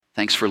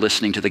Thanks for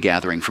listening to The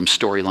Gathering from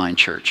Storyline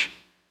Church.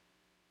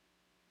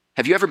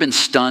 Have you ever been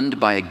stunned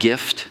by a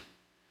gift?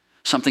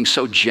 Something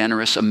so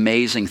generous,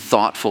 amazing,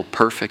 thoughtful,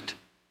 perfect?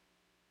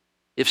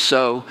 If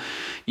so,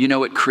 you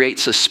know it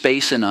creates a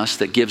space in us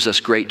that gives us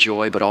great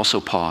joy, but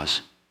also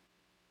pause.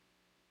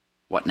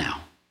 What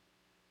now?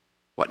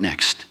 What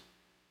next?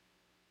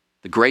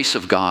 The grace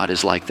of God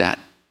is like that.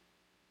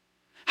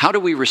 How do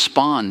we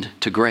respond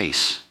to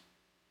grace?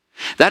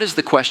 That is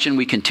the question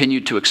we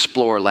continued to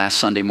explore last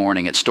Sunday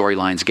morning at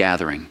Storyline's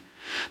Gathering.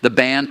 The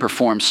band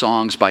performed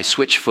songs by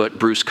Switchfoot,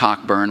 Bruce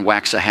Cockburn,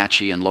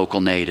 Waxahatchie, and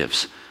local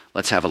natives.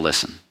 Let's have a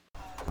listen.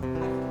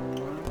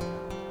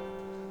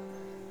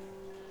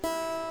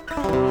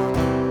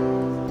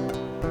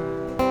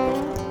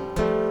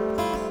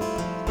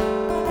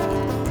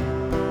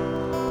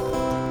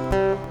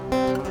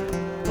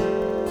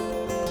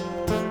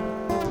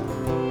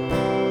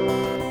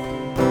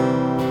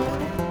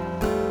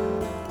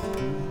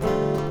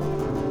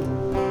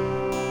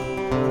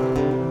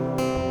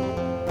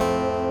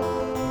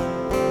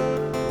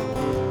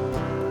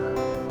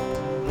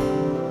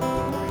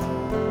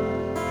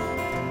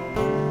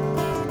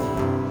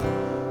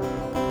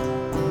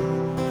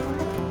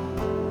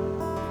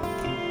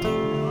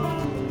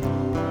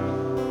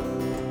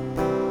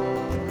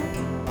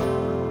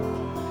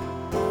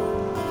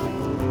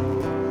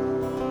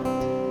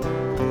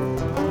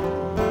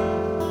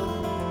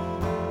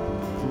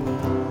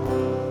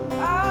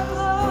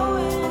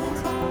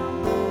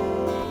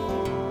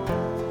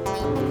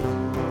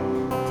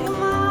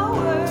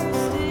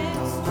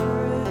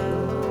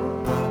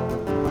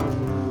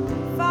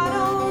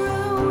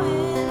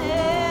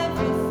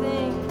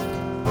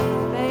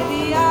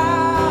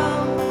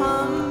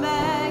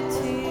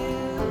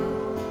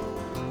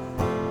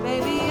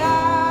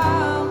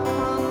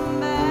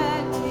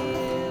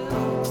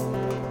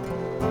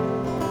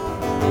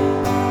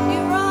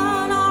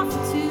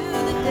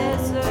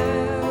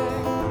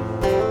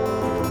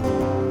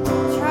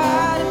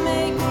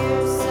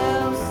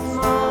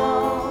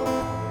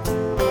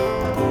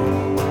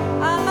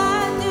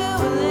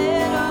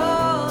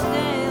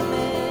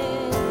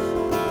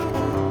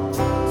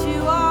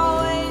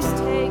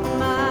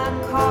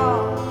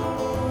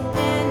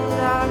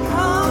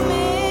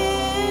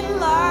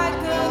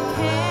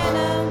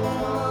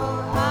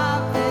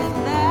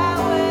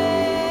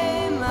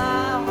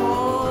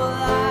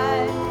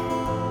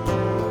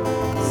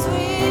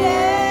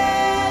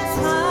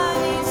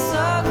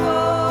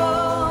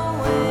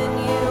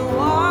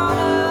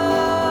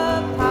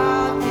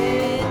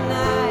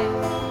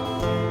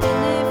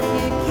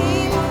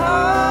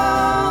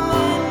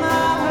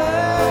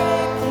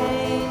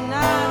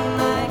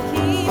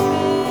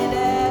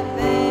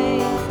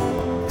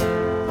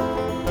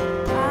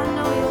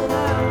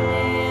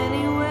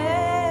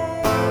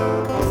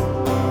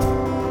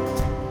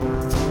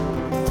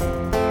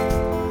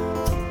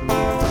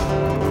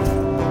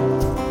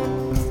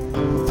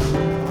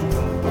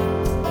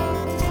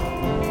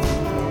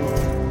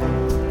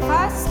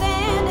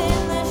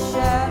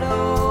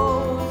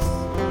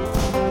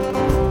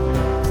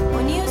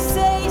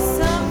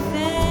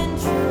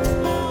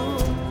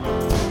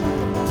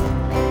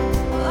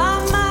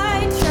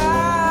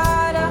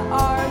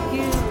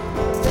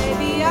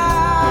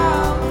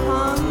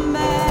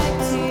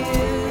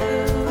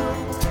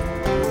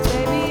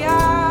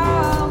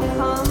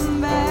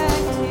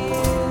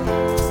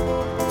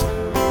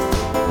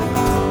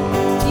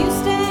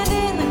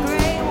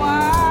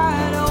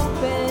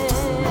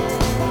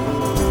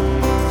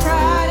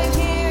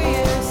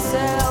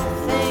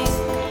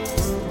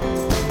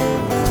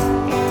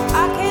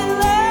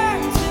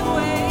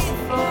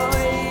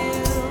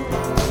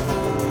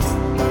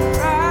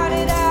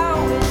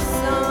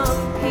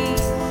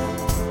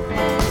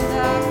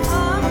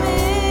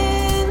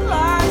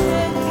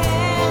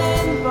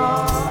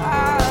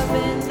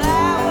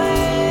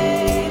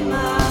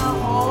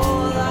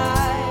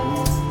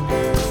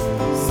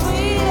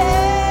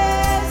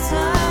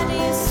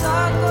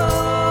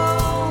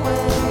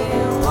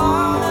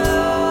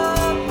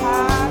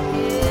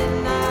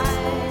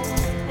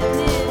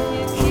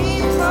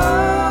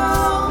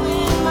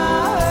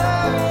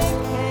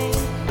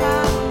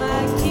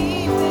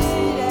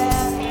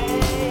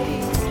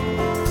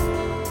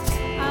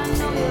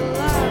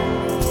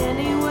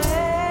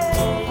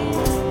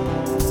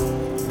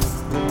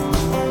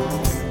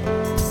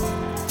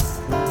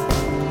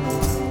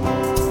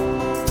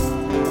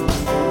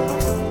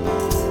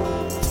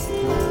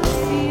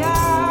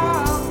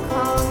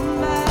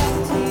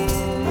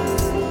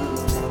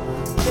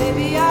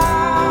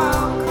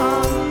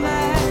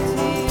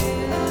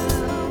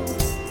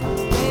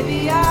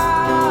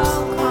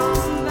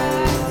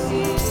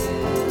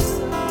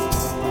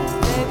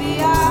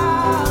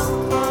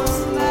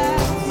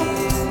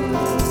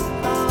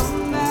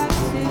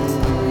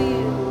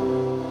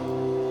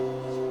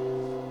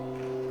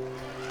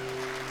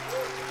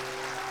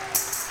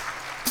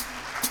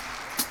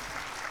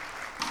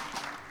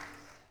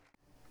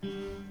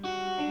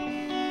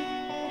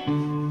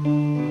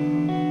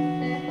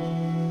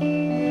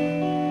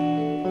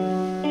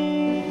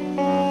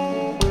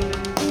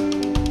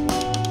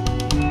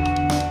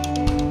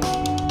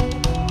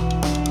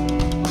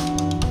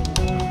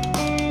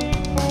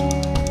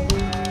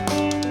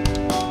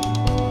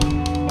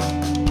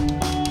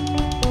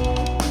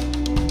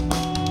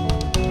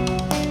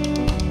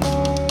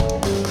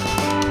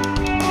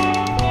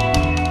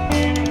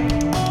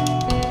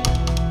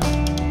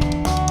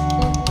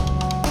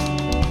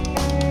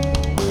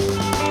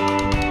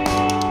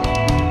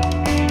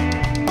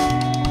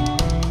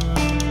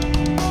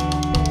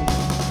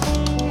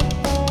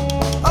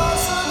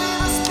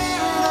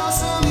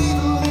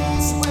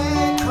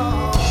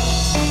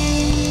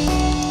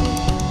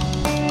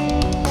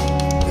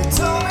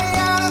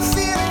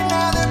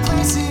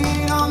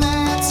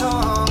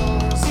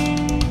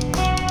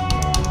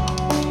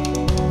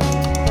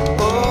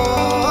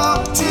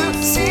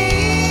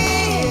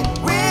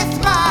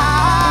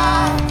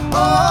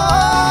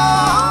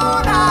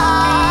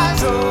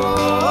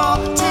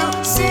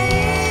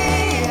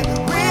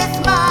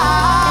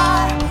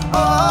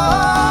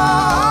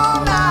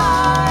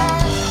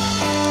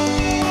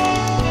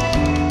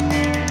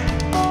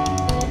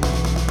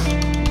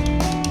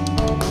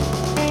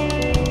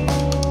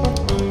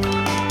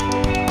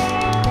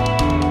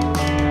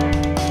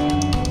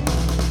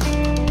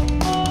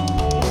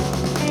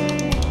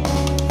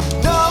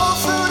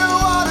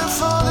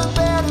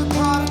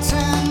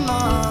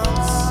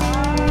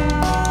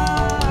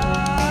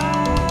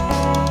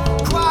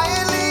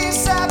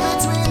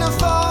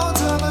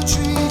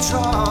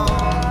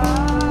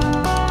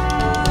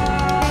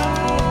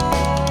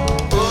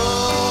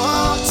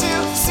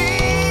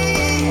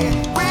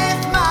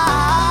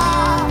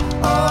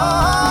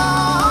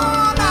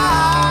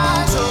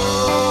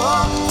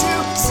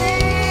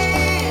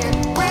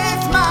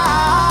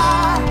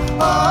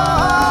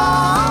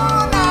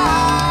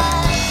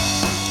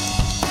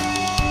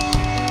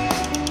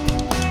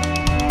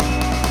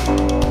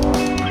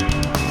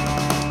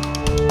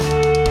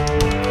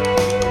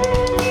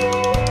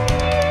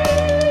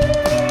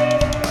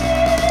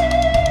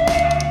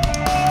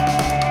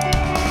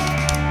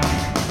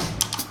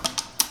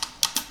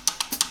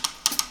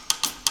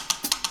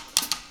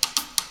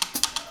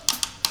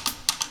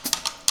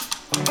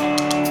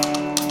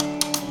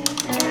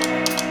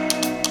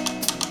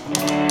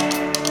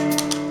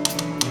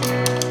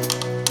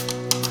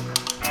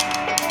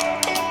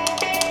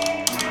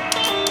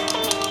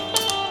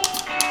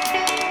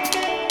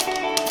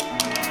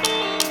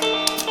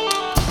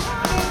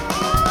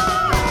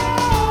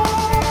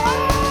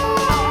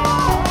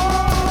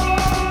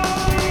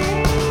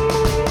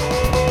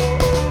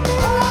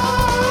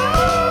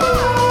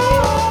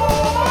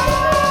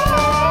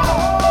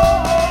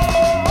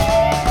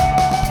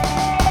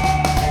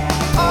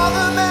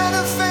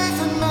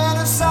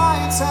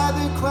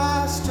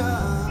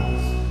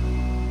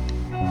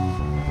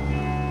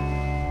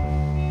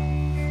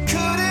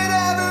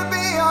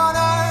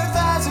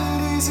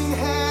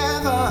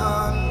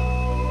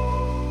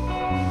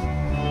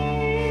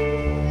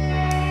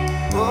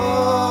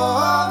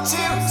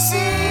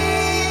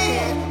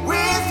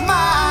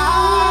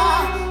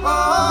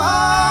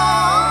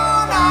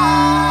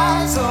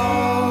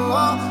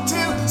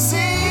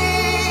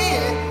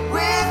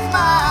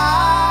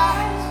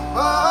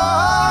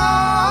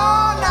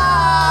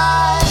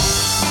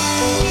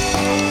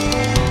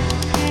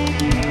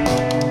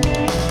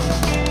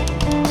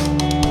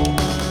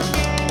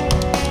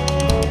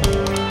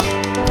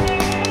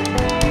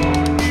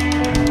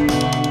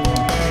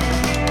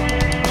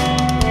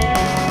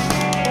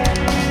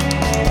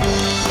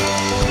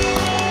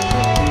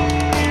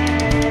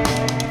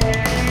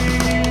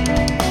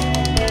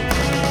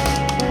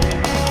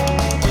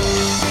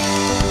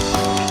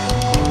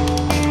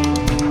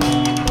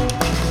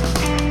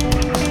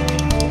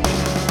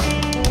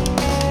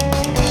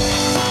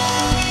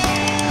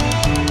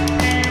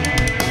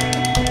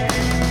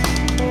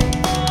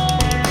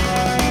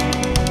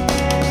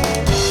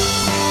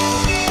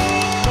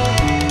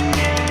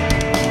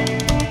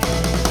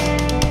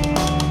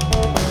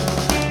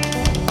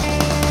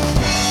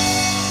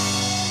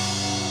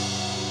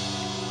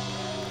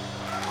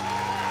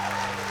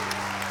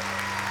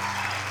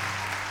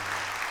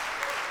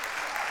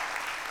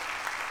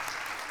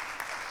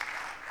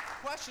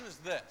 question is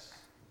this.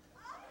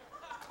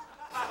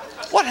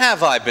 What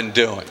have I been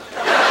doing?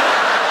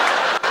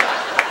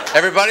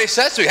 Everybody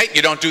says to me, hey,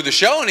 you don't do the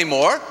show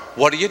anymore.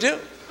 What do you do?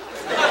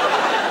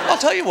 I'll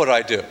tell you what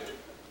I do.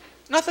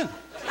 Nothing.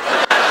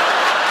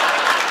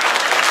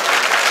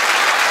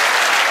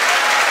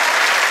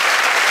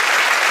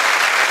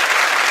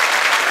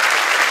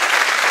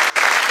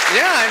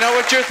 Yeah, I know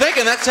what you're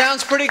thinking. That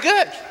sounds pretty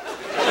good.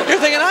 You're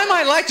thinking, I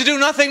might like to do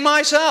nothing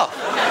myself.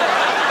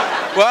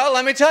 Well,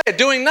 let me tell you,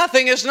 doing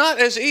nothing is not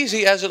as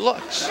easy as it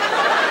looks.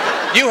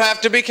 You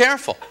have to be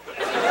careful.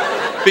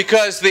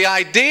 Because the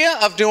idea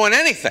of doing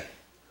anything,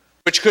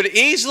 which could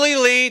easily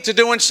lead to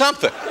doing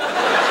something,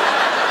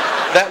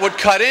 that would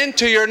cut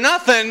into your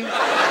nothing,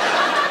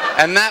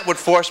 and that would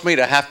force me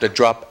to have to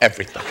drop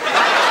everything.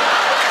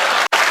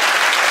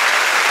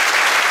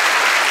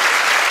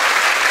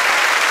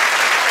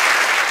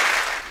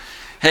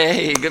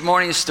 Hey, good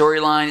morning,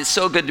 Storyline. It's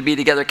so good to be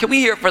together. Can we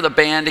hear it for the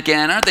band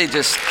again? Aren't they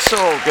just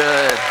so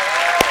good?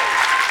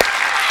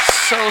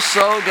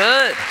 So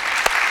good.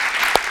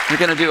 We're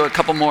going to do a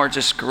couple more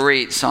just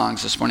great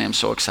songs this morning. I'm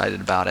so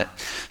excited about it.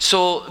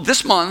 So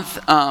this month,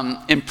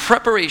 in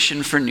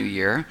preparation for New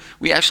Year,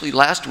 we actually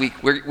last week,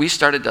 we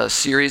started a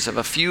series of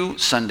a few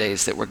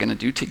Sundays that we're going to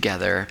do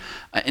together,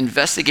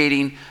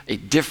 investigating a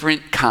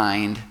different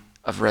kind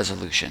of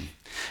resolution.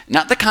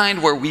 Not the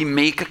kind where we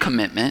make a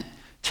commitment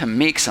to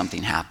make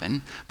something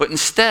happen, but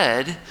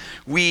instead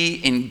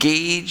we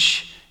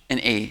engage in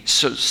a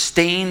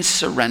sustained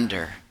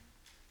surrender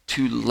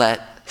to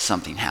let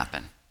something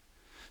happen.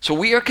 So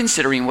we are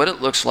considering what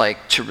it looks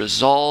like to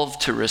resolve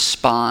to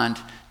respond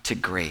to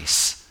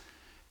grace,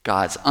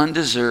 God's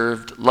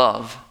undeserved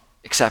love,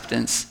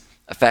 acceptance,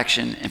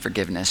 affection, and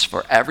forgiveness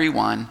for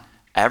everyone,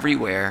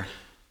 everywhere,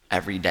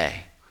 every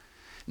day.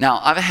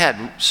 Now, I've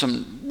had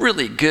some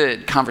really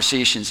good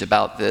conversations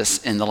about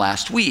this in the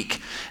last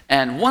week,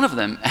 and one of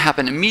them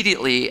happened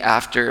immediately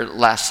after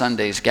last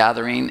Sunday's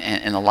gathering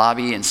in the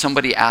lobby, and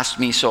somebody asked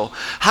me, so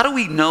how do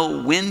we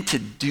know when to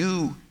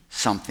do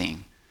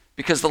something?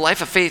 Because the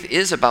life of faith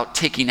is about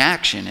taking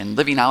action and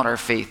living out our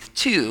faith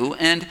too,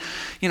 and,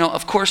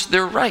 of course,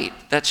 they're right.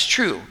 That's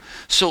true.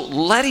 So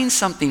letting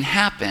something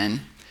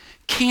happen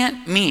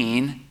can't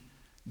mean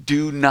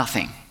do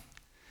nothing,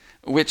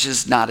 which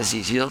is not as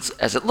easy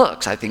as it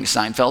looks. I think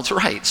Seinfeld's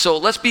right. So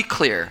let's be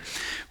clear.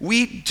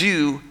 We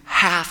do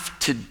have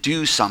to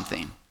do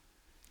something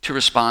to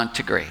respond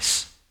to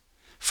grace,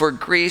 for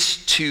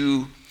grace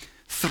to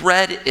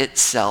thread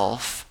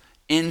itself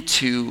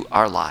into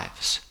our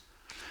lives.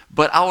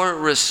 But our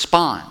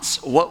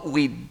response, what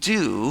we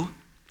do,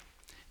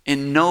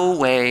 in no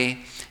way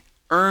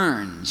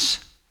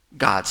earns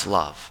God's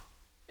love,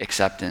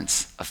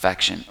 acceptance,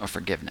 affection, or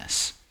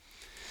forgiveness.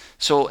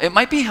 So it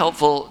might be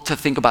helpful to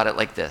think about it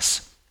like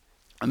this.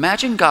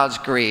 Imagine God's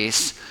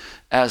grace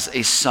as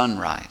a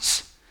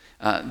sunrise.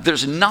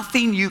 There's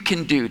nothing you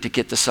can do to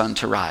get the sun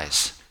to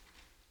rise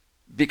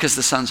because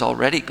the sun's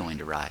already going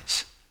to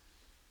rise.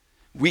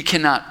 We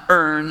cannot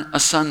earn a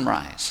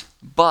sunrise,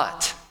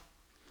 but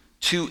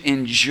to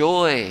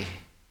enjoy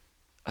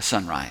a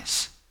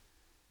sunrise,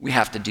 we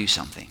have to do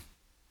something.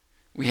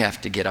 We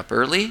have to get up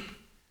early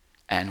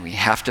and we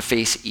have to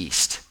face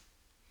east.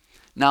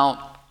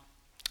 Now,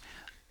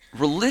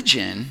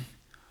 religion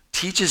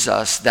teaches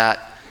us that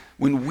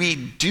when we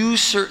do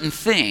certain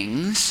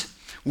things,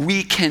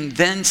 we can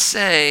then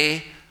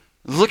say,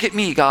 look at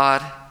me,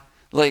 God.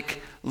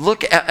 Like,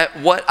 look at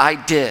what I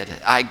did.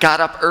 I got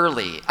up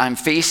early. I'm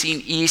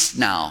facing east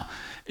now.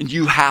 And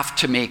you have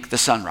to make the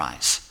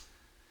sunrise.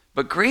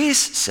 But grace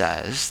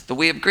says, the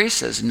way of grace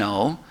says,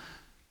 no,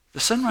 the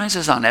sunrise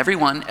is on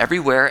everyone,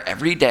 everywhere,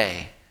 every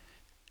day.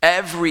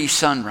 Every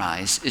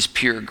sunrise is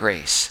pure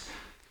grace.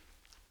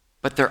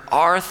 But there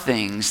are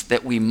things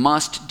that we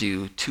must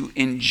do to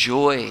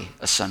enjoy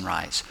a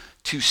sunrise,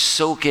 to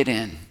soak it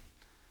in,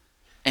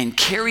 and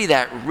carry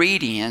that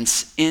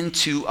radiance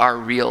into our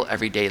real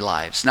everyday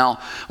lives. Now,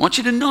 I want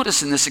you to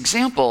notice in this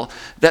example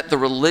that the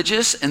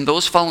religious and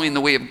those following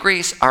the way of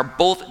grace are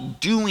both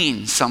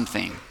doing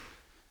something.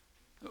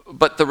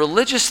 But the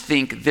religious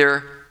think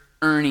they're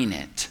earning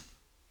it.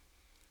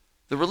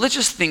 The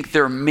religious think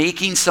they're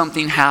making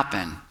something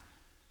happen.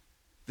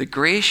 The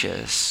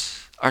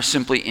gracious are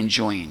simply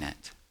enjoying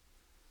it.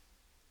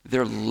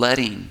 They're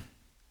letting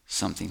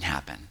something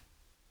happen.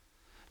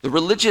 The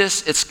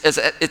religious,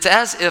 it's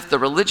as if the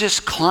religious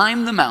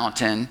climb the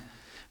mountain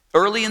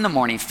early in the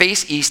morning,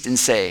 face east and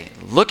say,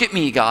 look at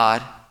me,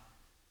 God.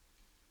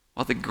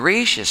 While the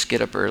gracious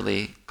get up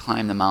early,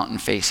 climb the mountain,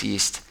 face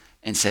east,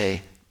 and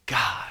say,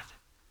 God,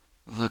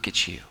 look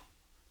at you.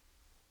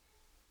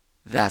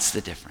 That's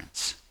the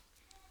difference.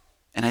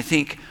 And I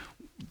think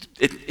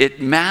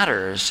it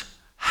matters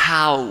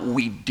how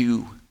we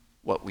do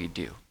what we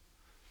do.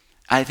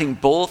 I think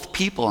both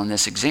people in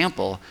this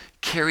example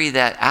carry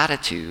that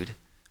attitude,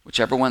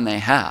 whichever one they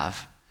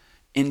have,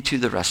 into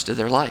the rest of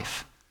their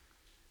life.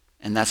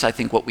 And that's, I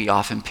think, what we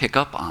often pick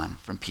up on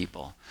from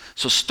people.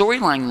 So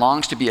Storyline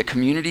longs to be a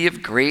community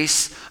of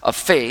grace, of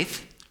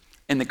faith,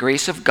 in the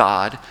grace of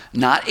God,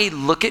 not a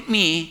look at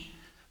me,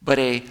 but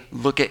a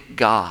look at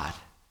God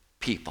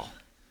people.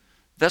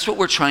 That's what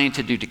we're trying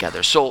to do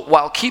together. So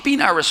while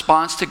keeping our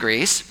response to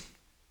grace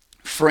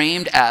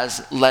framed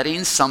as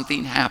letting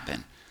something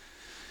happen,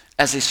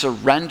 as a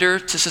surrender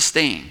to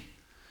sustain,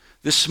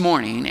 this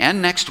morning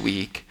and next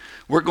week,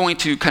 we're going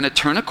to kind of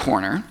turn a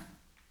corner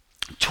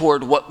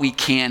toward what we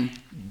can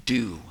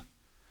do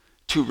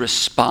to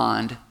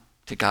respond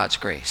to God's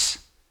grace,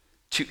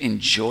 to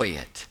enjoy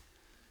it,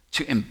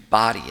 to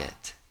embody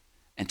it,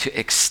 and to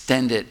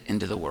extend it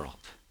into the world.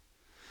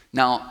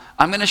 Now,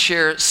 I'm going to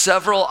share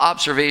several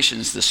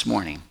observations this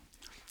morning,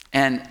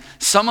 and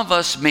some of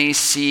us may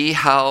see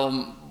how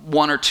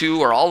one or two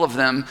or all of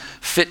them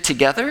fit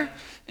together,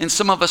 and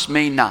some of us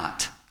may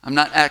not. I'm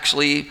not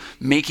actually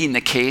making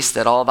the case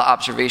that all the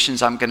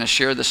observations I'm going to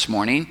share this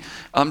morning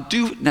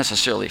do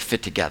necessarily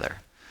fit together.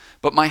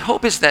 But my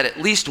hope is that at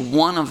least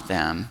one of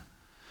them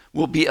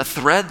will be a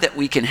thread that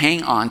we can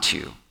hang on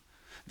to,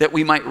 that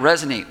we might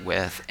resonate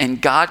with,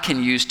 and God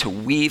can use to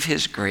weave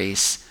his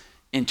grace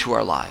into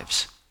our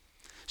lives.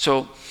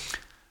 So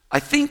I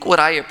think what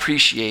I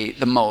appreciate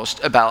the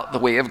most about the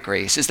way of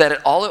grace is that it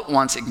all at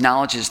once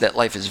acknowledges that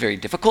life is very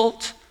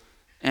difficult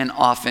and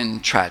often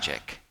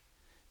tragic,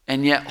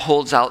 and yet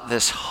holds out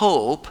this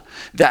hope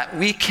that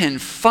we can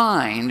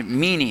find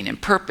meaning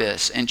and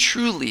purpose and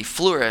truly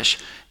flourish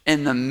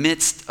in the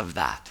midst of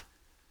that.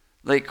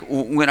 Like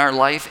when our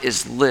life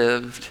is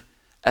lived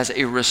as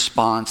a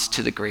response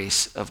to the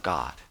grace of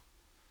God.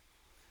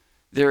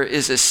 There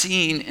is a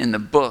scene in the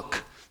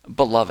book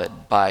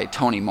Beloved by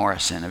Toni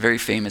Morrison, a very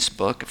famous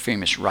book, a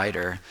famous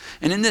writer.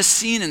 And in this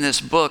scene in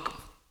this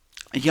book,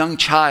 a young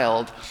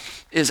child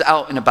is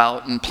out and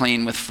about and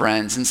playing with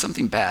friends, and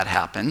something bad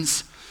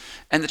happens.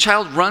 And the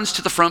child runs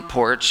to the front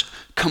porch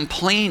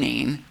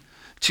complaining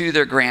to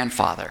their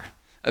grandfather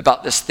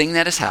about this thing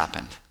that has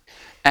happened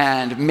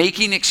and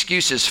making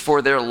excuses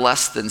for their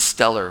less than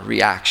stellar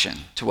reaction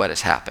to what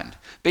has happened.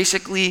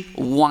 Basically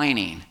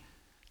whining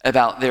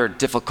about their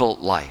difficult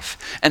life.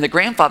 And the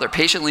grandfather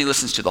patiently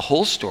listens to the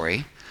whole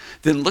story,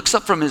 then looks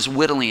up from his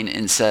whittling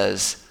and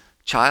says,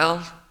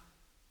 "Child,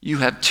 you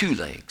have 2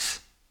 legs,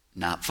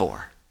 not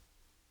 4.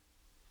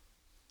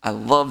 I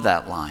love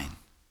that line.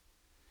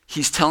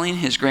 He's telling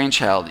his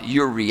grandchild,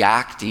 you're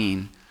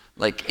reacting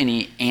like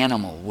any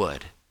animal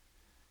would.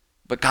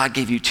 But God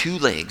gave you 2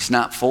 legs,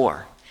 not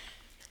 4.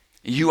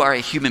 You are a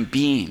human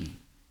being,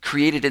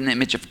 created in the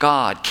image of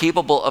God,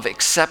 capable of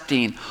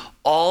accepting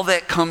all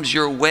that comes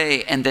your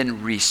way and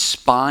then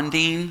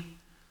responding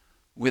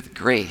with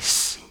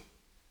grace."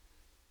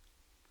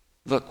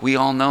 Look, we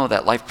all know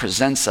that life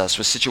presents us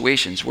with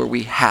situations where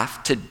we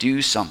have to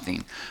do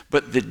something,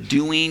 but the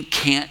doing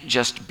can't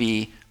just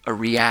be a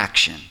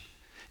reaction.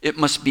 It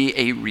must be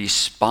a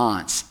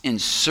response in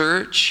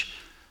search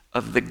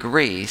of the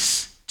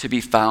grace to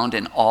be found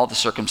in all the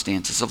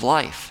circumstances of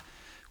life,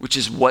 which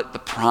is what the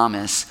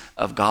promise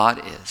of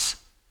God is.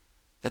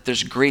 That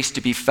there's grace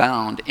to be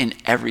found in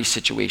every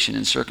situation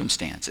and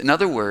circumstance. In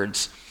other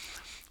words,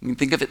 we can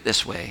think of it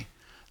this way: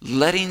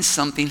 letting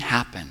something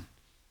happen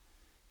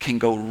can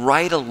go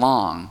right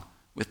along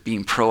with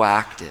being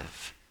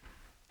proactive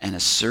and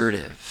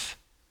assertive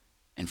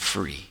and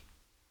free.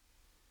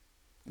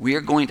 We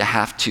are going to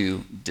have to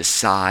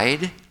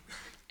decide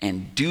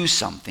and do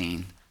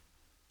something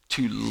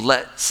to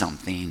let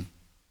something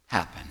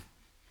happen.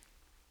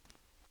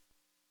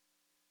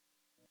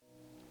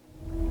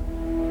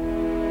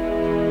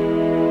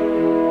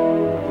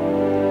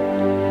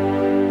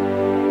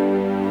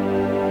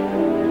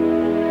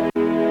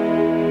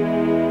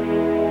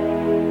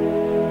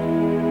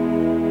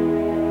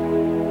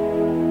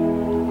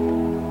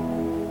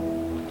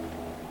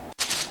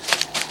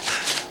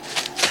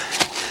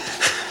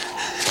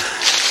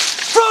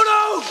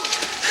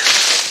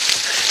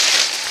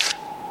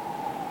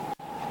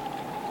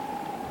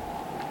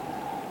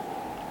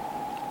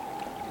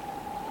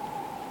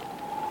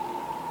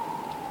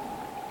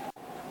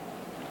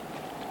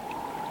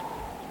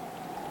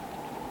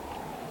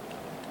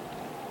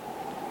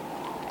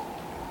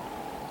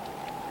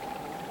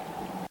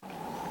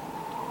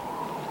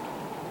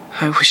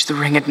 I wish the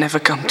ring had never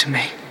come to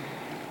me.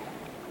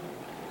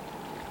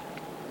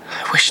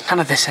 I wish none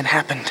of this had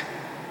happened.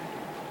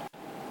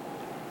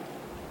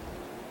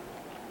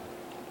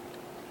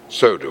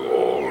 So do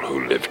all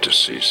who live to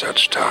see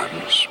such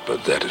times,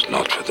 but that is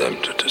not for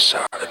them to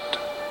decide.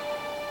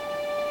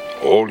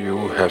 All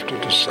you have to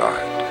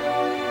decide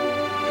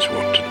is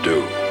what to do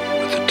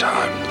with the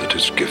time that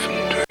is given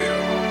to you.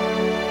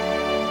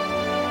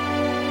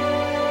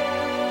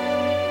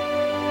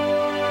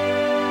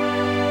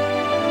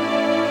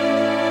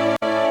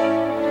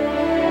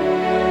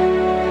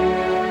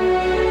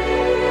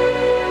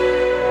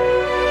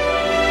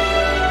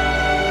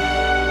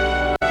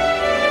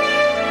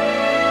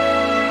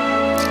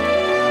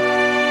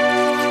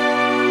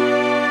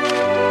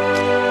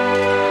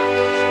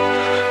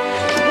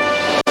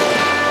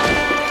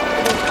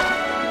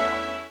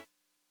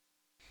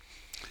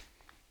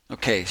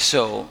 Okay,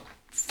 so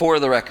for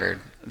the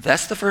record,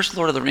 that's the first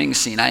Lord of the Rings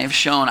scene I have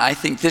shown, I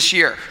think, this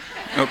year,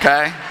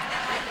 okay?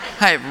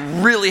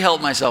 have really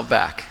held myself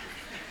back.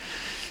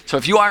 So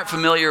if you aren't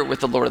familiar with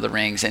the Lord of the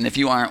Rings, and if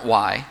you aren't,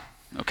 why?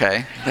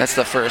 Okay, that's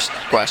the first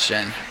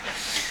question.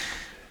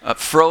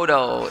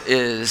 Frodo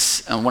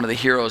is one of the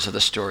heroes of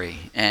the story,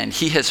 and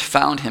he has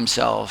found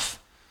himself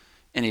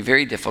in a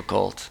very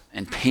difficult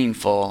and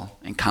painful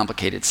and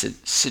complicated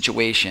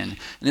situation,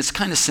 and it's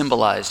kind of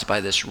symbolized by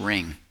this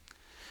ring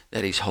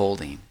that he's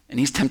holding, and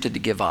he's tempted to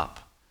give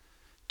up,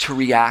 to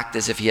react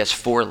as if he has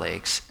 4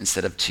 legs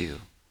instead of 2.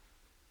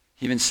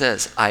 He even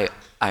says,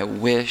 I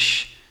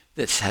wish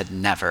this had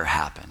never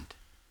happened.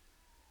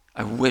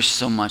 I wish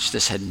so much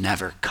this had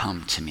never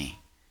come to me.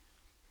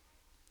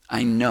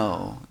 I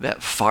know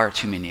that far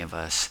too many of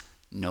us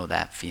know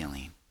that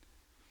feeling.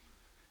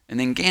 And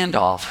then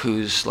Gandalf,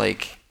 who's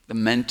like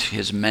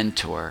his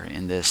mentor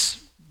in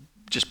this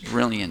just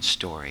brilliant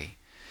story,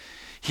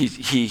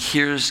 he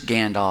hears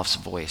Gandalf's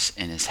voice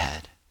in his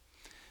head,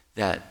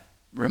 that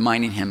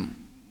reminding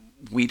him,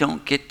 we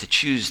don't get to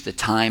choose the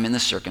time and the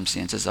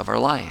circumstances of our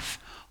life.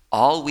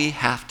 All we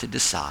have to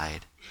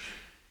decide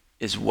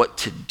is what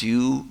to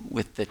do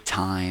with the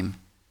time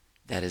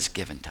that is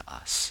given to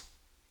us.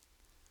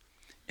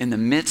 In the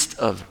midst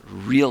of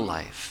real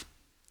life,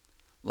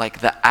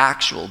 like the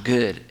actual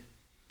good,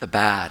 the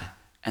bad,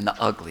 and the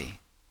ugly,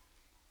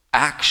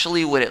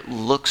 actually what it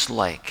looks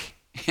like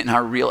in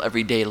our real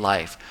everyday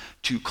life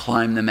to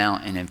climb the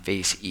mountain and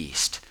face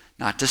east,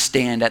 not to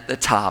stand at the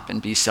top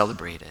and be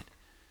celebrated.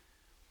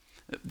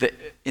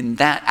 In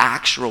that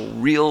actual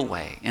real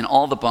way, in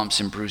all the bumps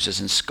and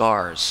bruises and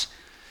scars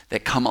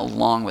that come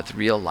along with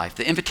real life,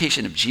 the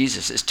invitation of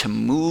Jesus is to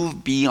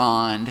move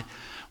beyond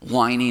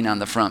whining on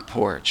the front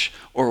porch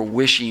or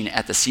wishing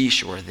at the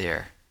seashore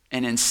there,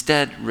 and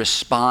instead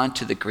respond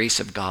to the grace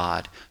of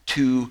God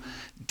to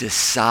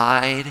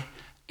decide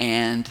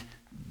and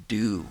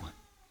do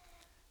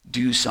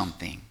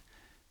something.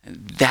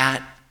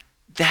 That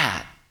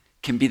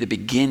can be the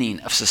beginning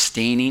of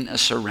sustaining a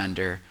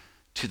surrender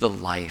to the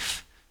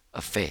life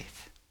of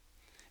faith.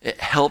 It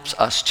helps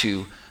us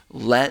to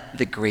let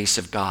the grace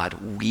of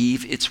God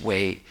weave its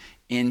way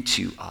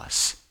into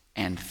us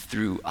and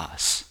through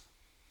us.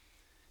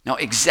 Now,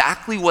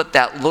 exactly what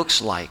that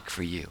looks like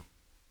for you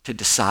to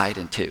decide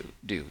and to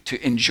do,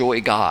 to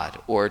enjoy God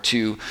or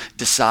to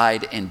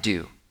decide and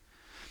do,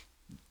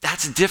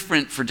 that's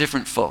different for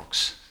different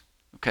folks.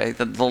 Okay,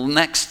 the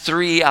next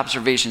 3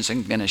 observations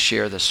I'm going to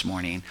share this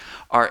morning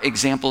are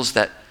examples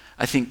that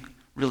I think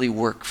really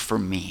work for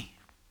me.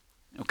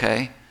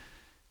 Okay?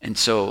 And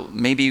so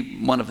maybe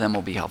one of them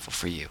will be helpful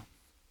for you.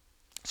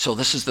 So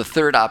this is the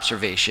 3rd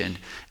observation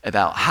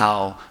about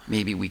how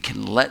maybe we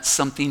can let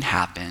something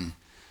happen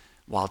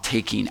while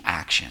taking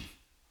action.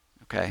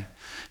 Okay?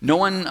 No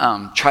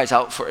one tries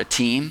out for a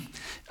team.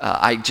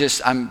 I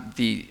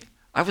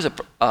was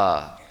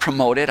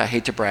promoted, I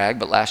hate to brag,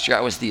 but last year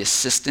I was the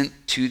assistant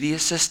to the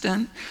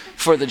assistant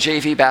for the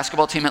JV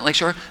basketball team at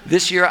Lakeshore.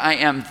 This year I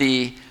am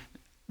the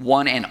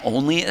one and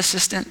only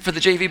assistant for the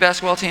JV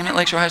basketball team at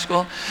Lakeshore High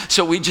School.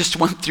 So we just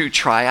went through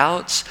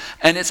tryouts,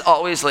 and it's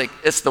always like,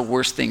 it's the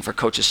worst thing for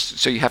coaches,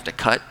 so you have to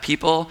cut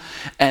people.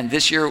 And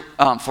this year,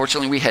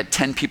 fortunately, we had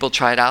 10 people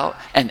tried out,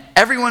 and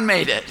everyone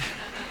made it.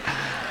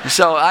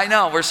 So I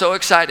know, we're so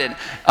excited.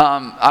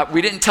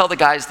 We didn't tell the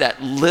guys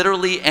that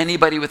literally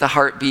anybody with a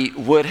heartbeat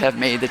would have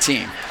made the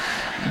team.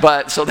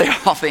 But so they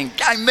all think,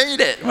 I made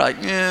it. We're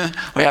like,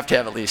 we have to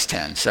have at least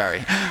 10,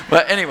 sorry.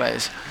 But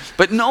anyways,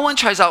 but no one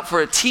tries out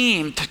for a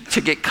team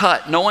to get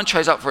cut. No one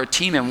tries out for a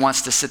team and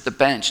wants to sit the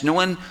bench. No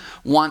one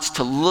wants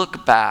to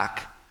look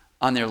back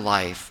on their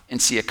life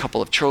and see a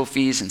couple of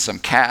trophies and some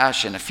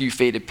cash and a few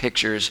faded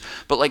pictures,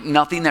 but like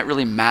nothing that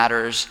really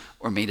matters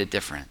or made a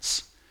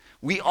difference.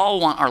 We all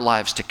want our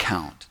lives to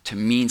count, to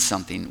mean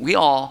something. We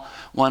all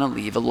want to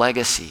leave a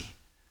legacy.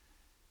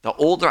 The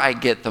older I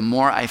get, the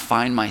more I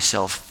find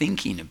myself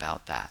thinking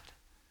about that.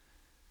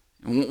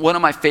 One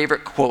of my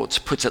favorite quotes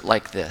puts it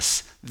like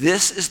this: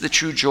 "This is the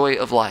true joy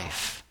of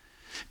life,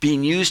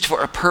 being used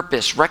for a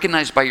purpose,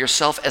 recognized by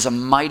yourself as a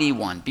mighty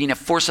one, being a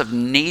force of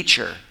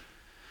nature,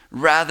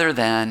 rather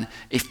than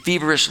a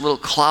feverish little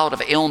cloud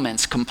of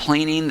ailments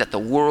complaining that the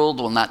world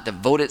will not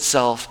devote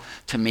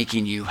itself to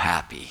making you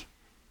happy."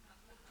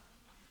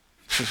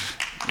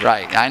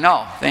 Right, I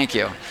know, thank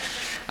you.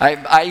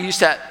 I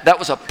used that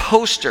was a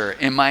poster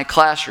in my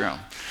classroom,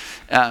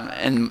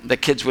 and the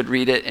kids would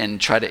read it and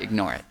try to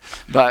ignore it.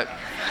 But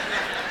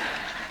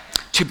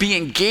to be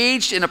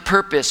engaged in a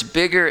purpose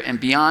bigger and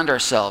beyond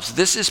ourselves,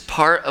 this is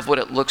part of what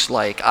it looks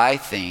like, I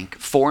think,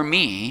 for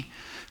me,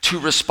 to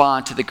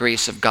respond to the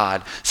grace of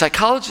God.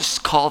 Psychologists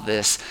call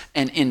this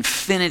an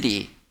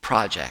infinity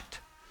project,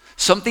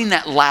 something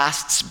that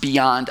lasts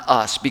beyond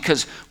us,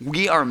 because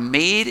we are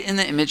made in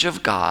the image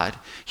of God.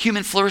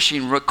 Human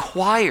flourishing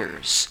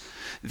requires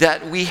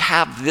that we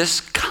have this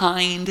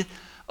kind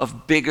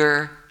of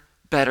bigger,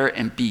 better,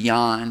 and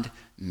beyond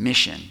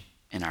mission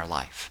in our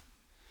life.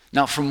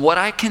 Now, from what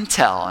I can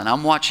tell, and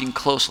I'm watching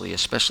closely,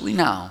 especially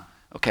now,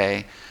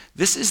 okay,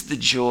 this is the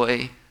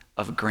joy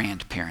of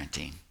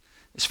grandparenting.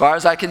 as far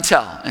as I can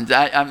tell.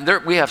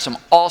 And we have some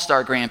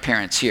all-star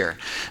grandparents here.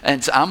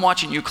 And so I'm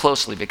watching you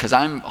closely because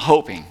I'm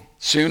hoping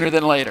sooner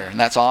than later, and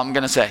that's all I'm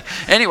going to say.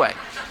 Anyway,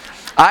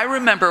 I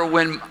remember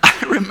when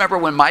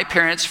my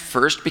parents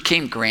first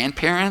became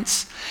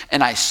grandparents,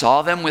 and I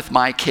saw them with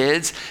my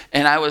kids,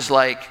 and I was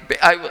like,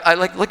 I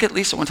look at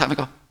Lisa one time and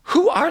go,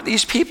 who are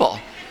these people?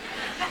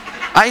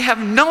 I have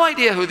no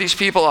idea who these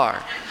people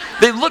are.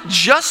 They look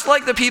just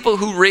like the people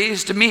who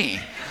raised me.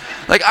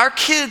 Like, our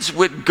kids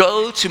would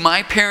go to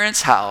my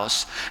parents'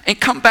 house and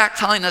come back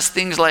telling us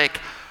things like,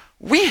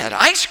 we had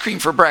ice cream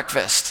for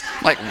breakfast.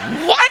 Like,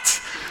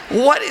 what?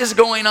 What is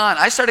going on?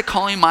 I started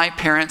calling my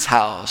parents'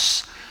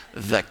 house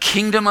the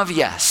kingdom of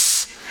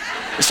yes.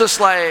 It's just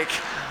like,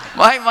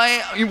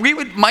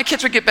 my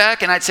kids would get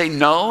back and I'd say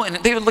no, and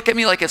they would look at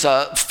me like it's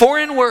a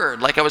foreign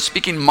word, like I was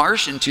speaking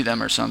Martian to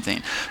them or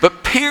something.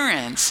 But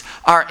parents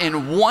are in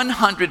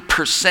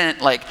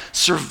 100% like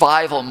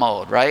survival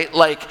mode, right?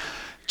 Like,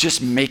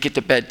 just make it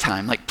to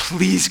bedtime. Like,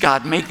 please,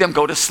 God, make them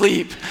go to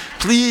sleep.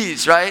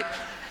 Please, right?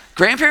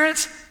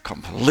 Grandparents,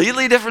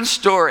 completely different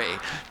story.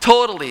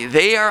 Totally.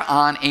 They are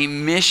on a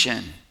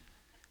mission.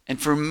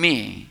 And for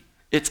me,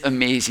 it's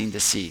amazing to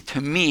see. To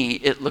me,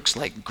 it looks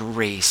like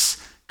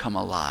grace come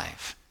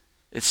alive.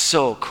 It's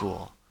so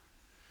cool.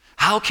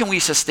 How can we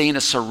sustain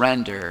a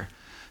surrender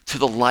to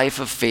the life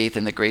of faith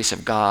and the grace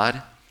of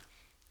God?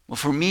 Well,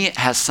 for me, it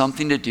has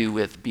something to do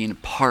with being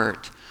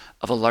part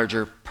of a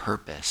larger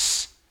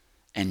purpose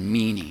and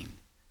meaning,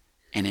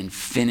 an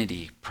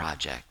infinity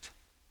project.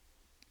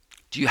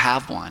 Do you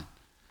have one?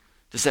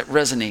 Does that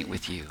resonate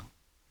with you?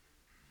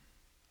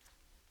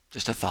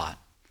 Just a thought.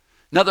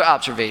 Another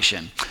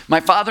observation.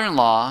 My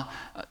father-in-law,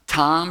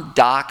 Tom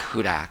Doc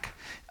Hudak,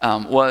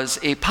 was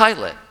a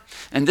pilot.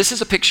 And this is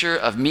a picture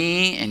of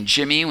me and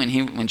Jimmy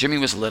when Jimmy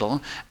was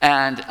little,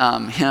 and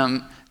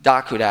him,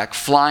 Doc Hudak,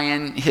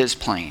 flying his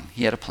plane.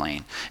 He had a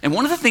plane. And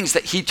one of the things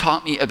that he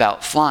taught me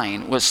about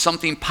flying was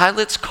something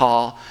pilots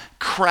call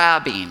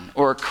crabbing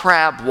or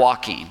crab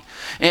walking.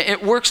 And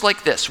it works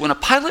like this. When a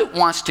pilot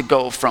wants to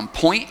go from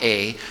point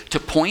A to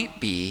point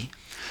B,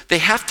 they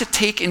have to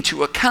take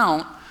into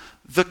account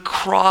the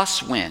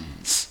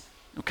crosswinds,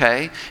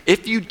 okay?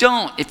 If you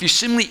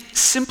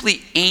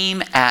simply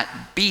aim at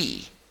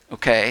B,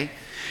 okay,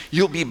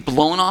 you'll be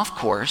blown off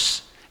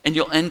course and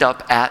you'll end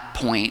up at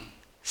point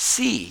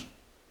C.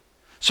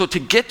 So to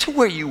get to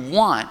where you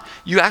want,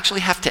 you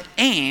actually have to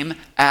aim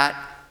at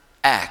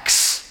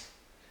X.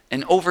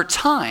 And over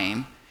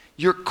time,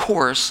 your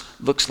course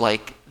looks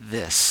like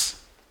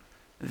this.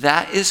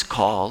 That is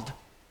called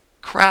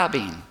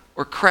crabbing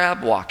or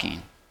crab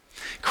walking.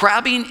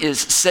 Crabbing is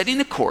setting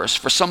a course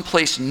for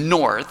someplace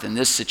north, in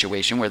this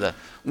situation where the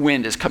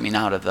wind is coming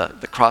out of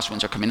the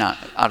crosswinds are coming out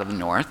of the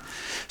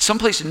north,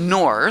 someplace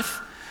north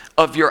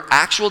of your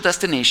actual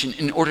destination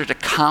in order to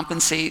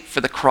compensate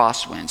for the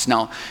crosswinds.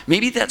 Now,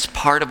 maybe that's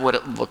part of what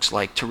it looks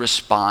like to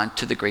respond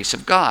to the grace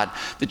of God.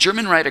 The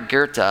German writer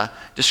Goethe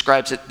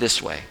describes it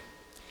this way.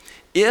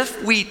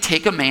 If we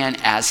take a man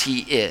as he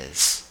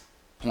is,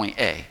 point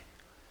A,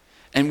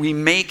 and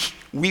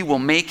we will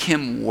make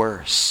him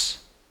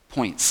worse,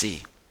 point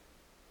C.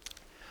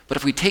 But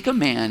if we take a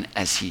man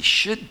as he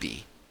should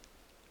be,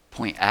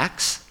 point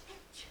X,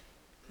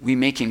 we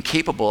make him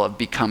capable of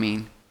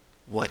becoming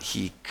what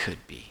he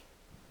could be,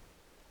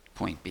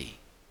 point B.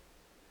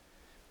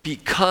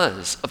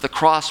 Because of the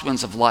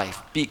crosswinds of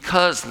life,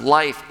 because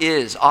life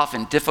is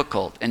often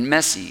difficult and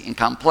messy and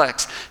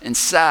complex and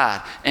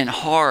sad and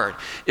hard,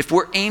 if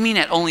we're aiming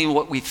at only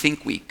what we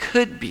think we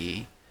could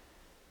be,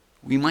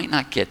 we might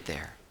not get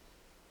there.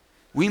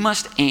 We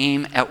must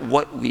aim at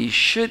what we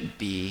should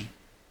be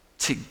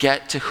to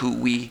get to who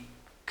we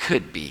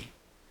could be.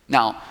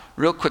 Now,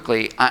 real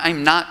quickly,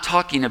 I'm not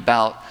talking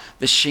about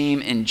the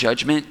shame and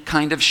judgment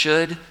kind of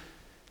should.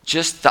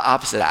 Just the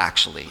opposite,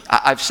 actually.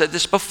 I've said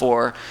this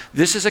before.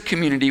 This is a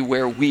community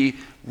where we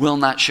will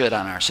not should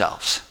on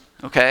ourselves,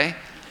 okay?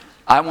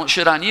 I won't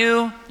should on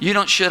you. You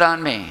don't should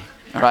on me,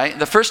 all right?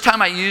 The first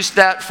time I used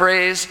that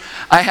phrase,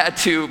 I had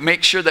to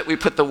make sure that we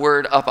put the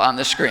word up on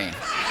the screen.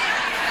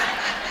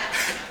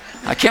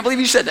 I can't believe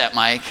you said that,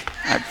 Mike.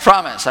 I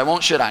promise I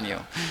won't should on you.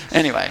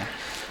 Anyway,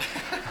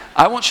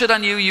 I won't should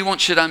on you. You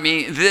won't should on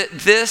me.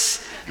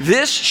 This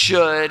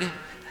should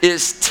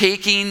is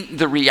taking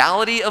the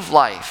reality of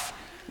life,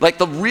 like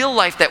the real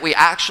life that we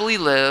actually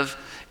live,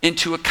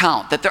 into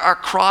account, that there are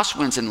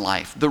crosswinds in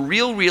life. The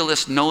real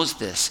realist knows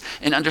this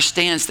and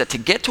understands that to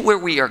get to where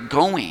we are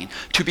going,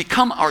 to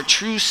become our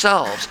true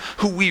selves,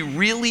 who we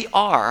really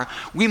are,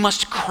 we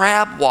must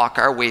crab walk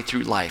our way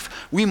through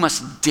life. We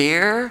must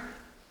dare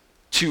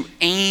to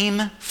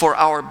aim for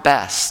our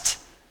best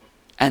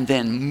and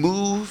then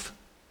move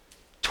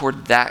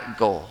toward that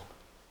goal.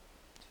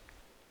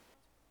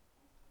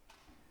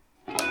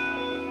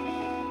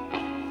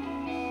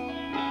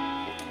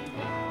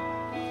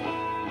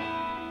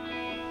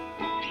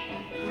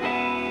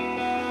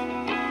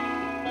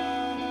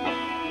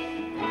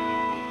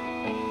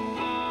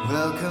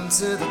 Welcome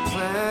to the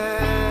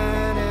planet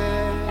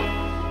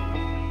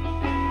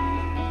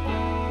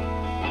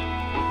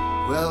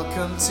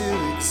Welcome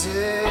to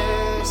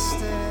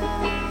existence.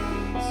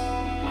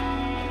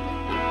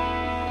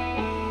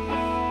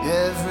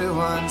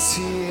 Everyone's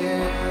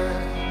here.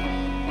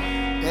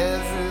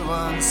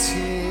 Everyone's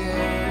here.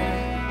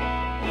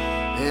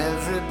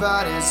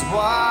 Everybody's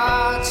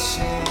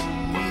watching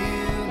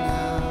you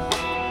now.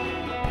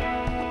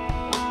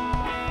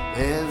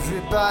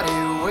 Everybody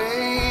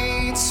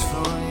waits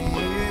for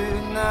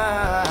you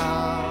now.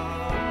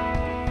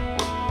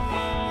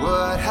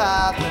 What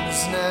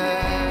happens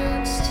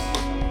next?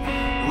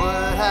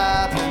 What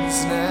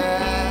happens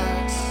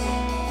next?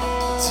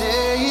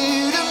 Tell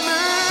you to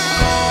move.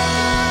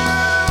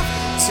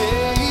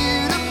 Tell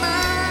you to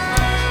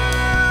move.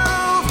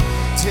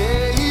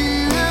 Tell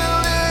you to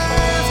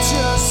lift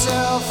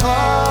yourself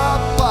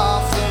up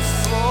off the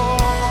floor.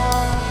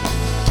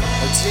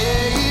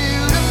 Tell you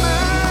to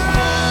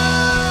move.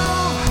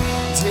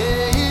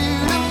 Tell you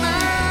to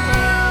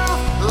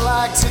move.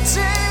 Like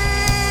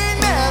today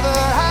never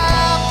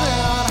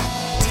happened.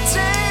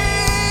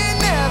 Today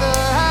never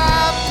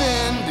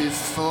happened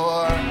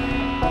before.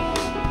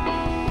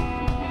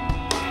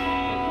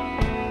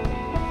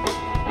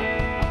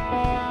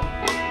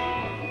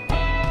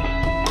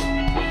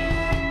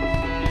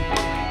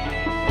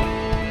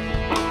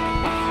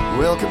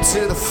 Welcome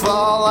to the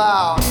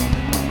fallout.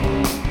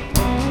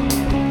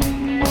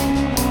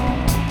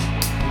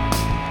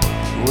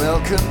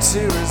 Welcome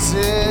to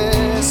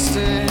resistance.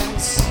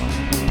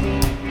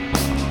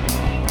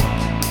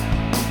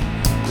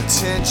 The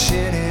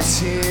tension is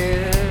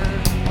here.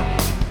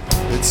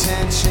 The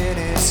tension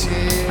is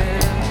here.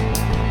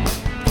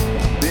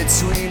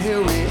 Between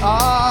who we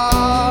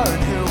are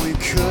and who we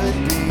could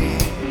be.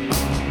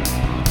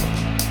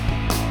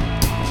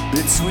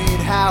 Between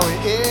how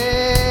it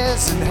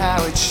is and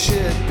how it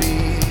should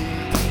be.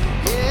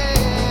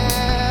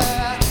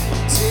 Yeah.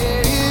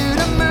 Tell you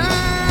to move.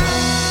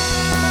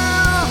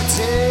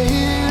 Tell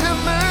you to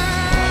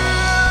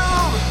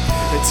move.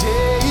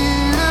 Tell you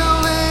to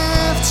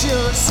lift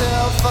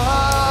yourself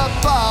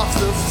up off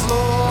the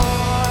floor.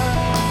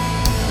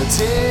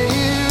 Tell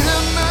you to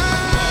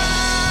move.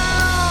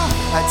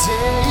 I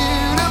tell you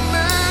to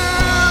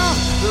move.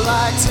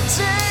 Like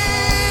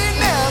today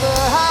never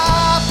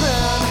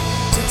happened.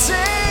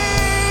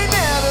 Today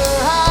never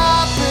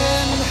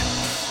happened.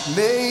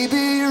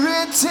 Maybe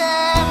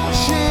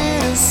redemption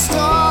is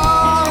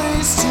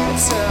stories to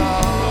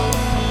tell.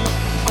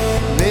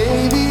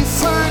 Maybe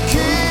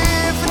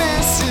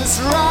forgiveness is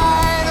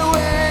right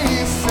where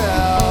you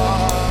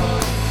fell.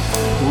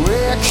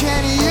 Where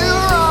can you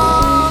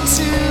run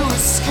to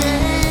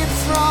escape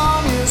from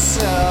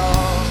yourself?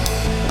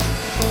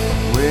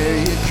 Where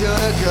you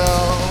gonna go?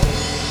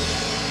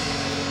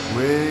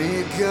 Where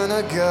you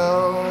gonna go?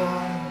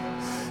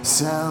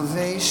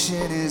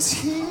 Salvation is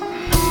here.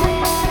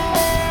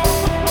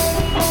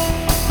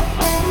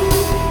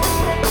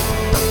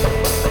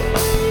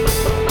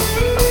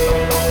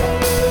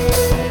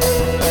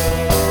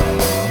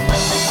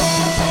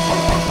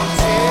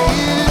 Tell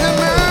you to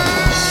move.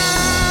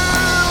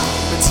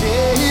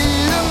 Tell you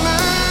to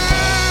move.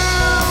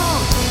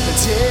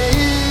 Tell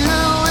you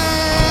to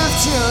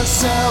lift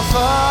yourself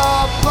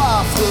up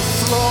off the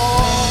floor.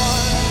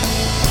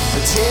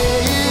 Tell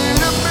you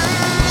to move.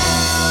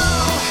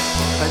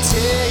 I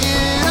tell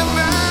you to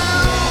move.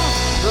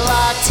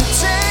 Like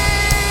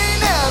today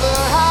never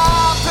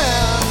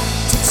happened.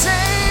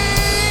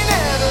 Today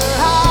never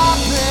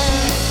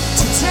happened.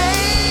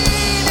 Today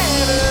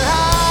never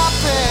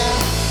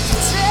happened.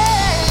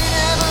 Today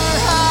never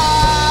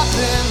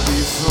happened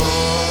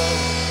before.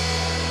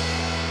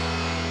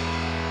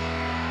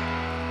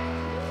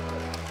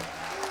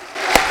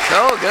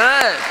 So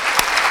good.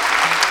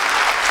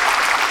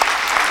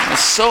 I was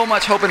so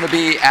much hoping to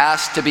be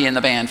asked to be in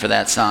the band for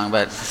that song,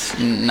 but it's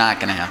not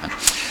going to happen.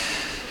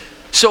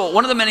 So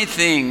one of the many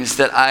things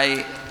that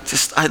I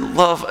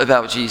love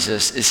about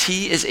Jesus is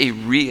he is a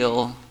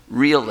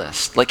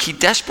realist. Like, he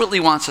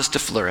desperately wants us to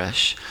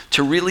flourish,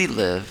 to really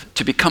live,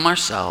 to become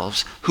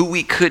ourselves, who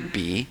we could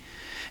be.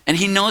 And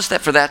he knows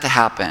that for that to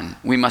happen,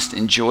 we must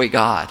enjoy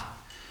God.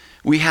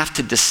 We have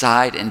to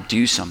decide and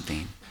do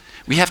something.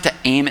 We have to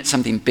aim at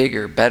something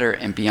bigger, better,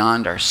 and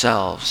beyond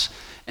ourselves,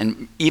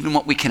 and even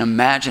what we can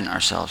imagine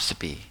ourselves to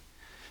be.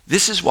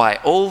 This is why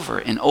over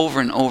and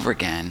over and over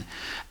again,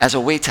 as a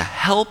way to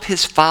help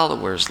his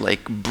followers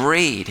like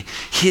braid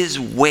his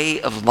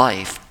way of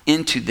life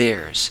into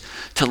theirs,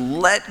 to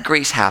let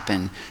grace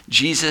happen,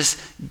 Jesus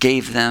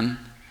gave them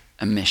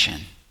a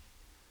mission.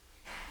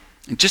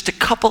 And just a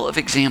couple of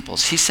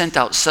examples. He sent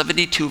out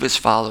 72 of his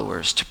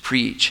followers to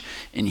preach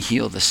and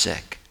heal the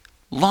sick,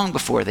 long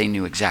before they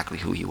knew exactly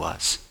who he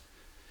was.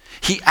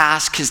 He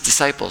asked his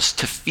disciples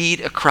to feed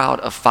a crowd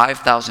of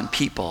 5,000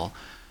 people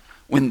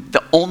when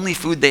the only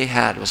food they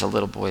had was a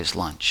little boy's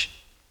lunch.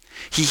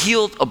 He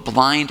healed a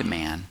blind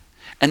man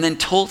and then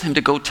told him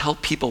to go tell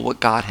people what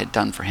God had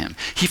done for him.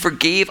 He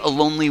forgave a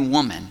lonely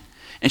woman,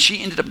 and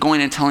she ended up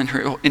going and telling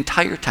her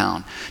entire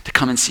town to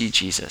come and see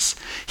Jesus.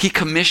 He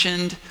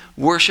commissioned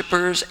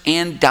worshipers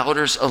and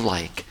doubters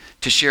alike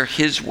to share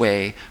his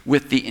way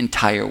with the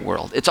entire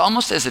world. It's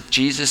almost as if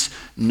Jesus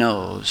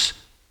knows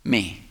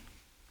me.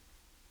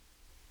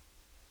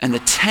 And the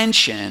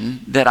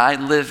tension that I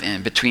live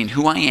in between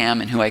who I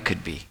am and who I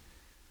could be,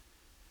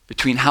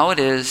 between how it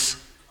is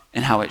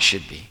and how it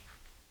should be.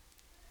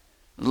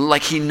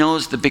 Like he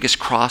knows the biggest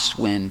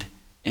crosswind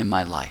in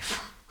my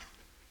life.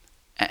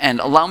 And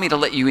allow me to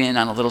let you in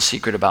on a little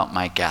secret about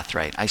Mike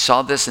Gathright. I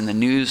saw this in the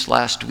news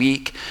last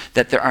week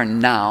that there are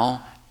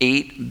now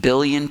 8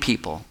 billion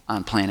people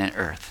on planet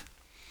Earth.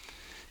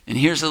 And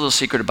here's a little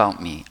secret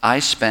about me. I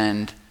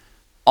spend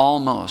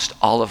almost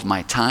all of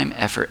my time,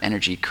 effort,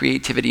 energy,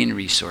 creativity, and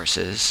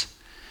resources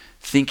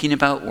thinking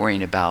about,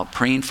 worrying about,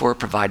 praying for,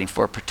 providing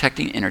for,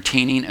 protecting,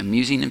 entertaining,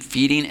 amusing, and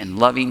feeding, and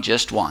loving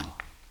just one.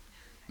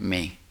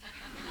 Me.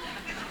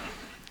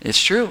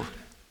 It's true.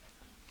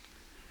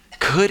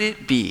 Could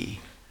it be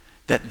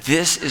that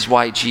this is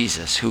why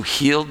Jesus, who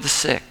healed the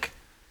sick,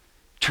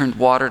 turned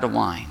water to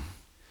wine,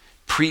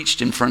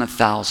 preached in front of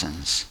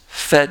thousands,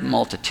 fed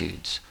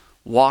multitudes,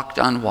 walked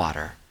on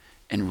water,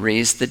 and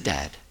raised the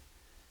dead,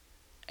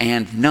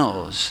 and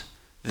knows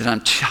that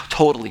I'm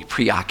totally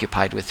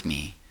preoccupied with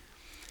me,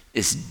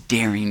 is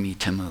daring me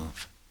to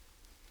move?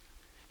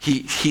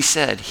 He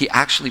said, he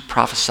actually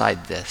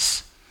prophesied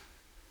this: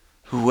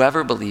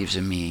 whoever believes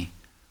in me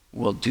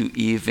will do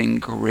even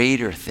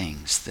greater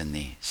things than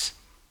these.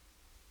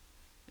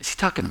 Is he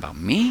talking about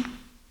me?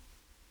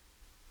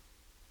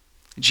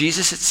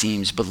 Jesus, it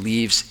seems,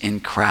 believes in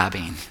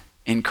crabbing,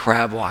 in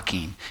crab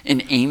walking,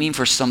 in aiming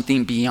for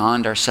something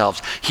beyond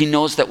ourselves. He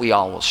knows that we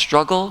all will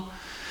struggle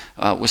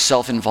with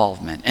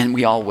self-involvement, and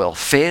we all will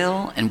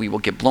fail, and we will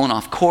get blown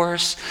off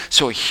course.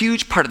 So a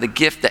huge part of the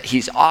gift that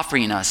he's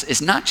offering us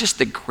is not just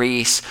the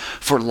grace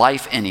for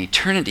life and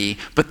eternity,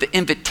 but the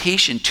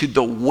invitation to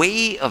the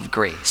way of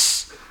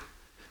grace.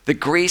 The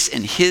grace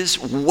in his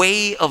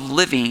way of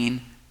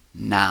living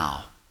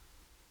now.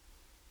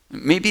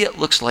 Maybe it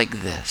looks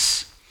like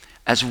this.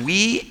 As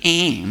we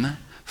aim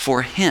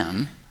for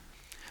him,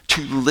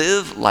 to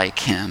live like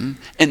him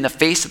in the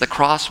face of the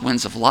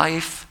crosswinds of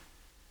life,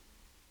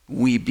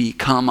 we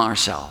become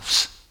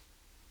ourselves,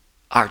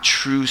 our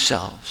true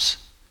selves,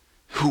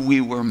 who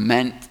we were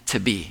meant to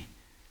be.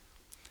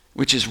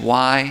 Which is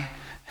why,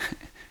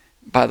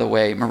 by the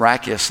way,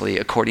 miraculously,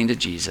 according to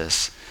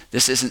Jesus,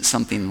 this isn't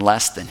something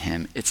less than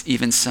him. It's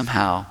even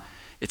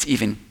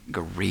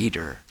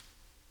greater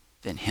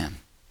than him.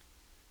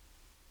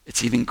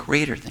 It's even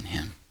greater than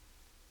him.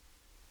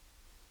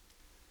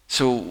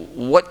 So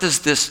what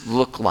does this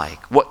look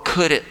like? What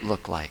could it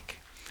look like?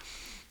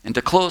 And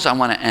to close, I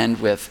want to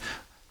end with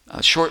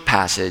a short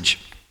passage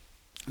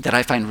that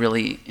I find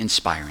really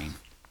inspiring.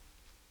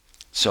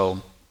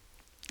 So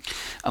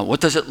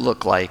what does it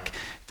look like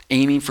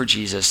aiming for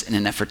Jesus in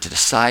an effort to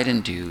decide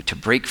and do, to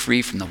break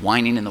free from the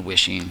whining and the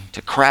wishing,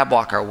 to crab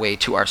walk our way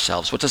to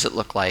ourselves? What does it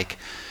look like?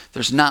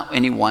 There's not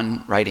any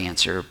one right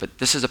answer, but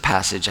this is a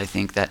passage I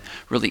think that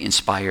really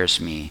inspires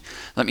me.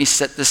 Let me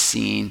set the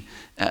scene.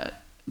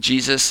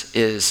 Jesus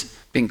is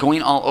been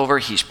going all over.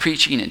 He's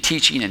preaching and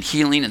teaching and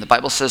healing, and the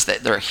Bible says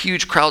that there are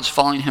huge crowds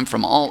following him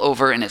from all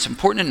over, and it's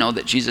important to know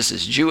that Jesus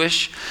is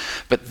Jewish,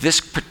 but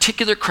this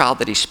particular crowd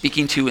that he's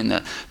speaking to in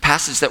the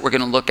passage that we're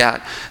going to look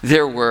at,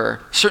 there were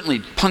certainly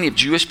plenty of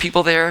Jewish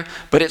people there,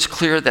 but it's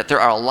clear that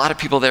there are a lot of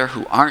people there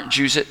who aren't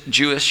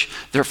Jewish.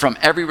 They're from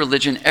every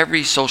religion,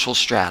 every social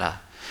strata.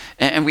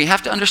 And we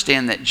have to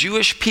understand that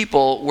Jewish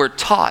people were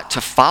taught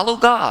to follow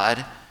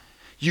God.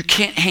 You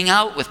can't hang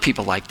out with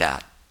people like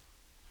that.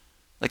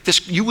 Like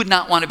this, you would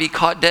not want to be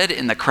caught dead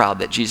in the crowd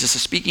that Jesus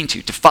is speaking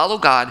to. To follow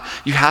God,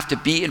 you have to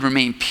be and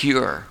remain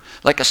pure.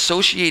 Like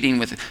associating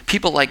with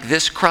people like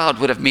this crowd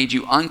would have made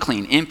you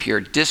unclean,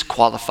 impure,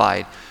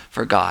 disqualified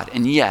for God.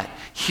 And yet,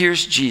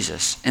 here's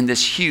Jesus in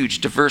this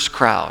huge, diverse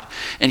crowd.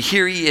 And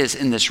here he is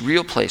in this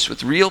real place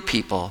with real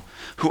people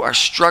who are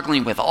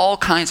struggling with all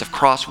kinds of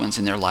crosswinds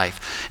in their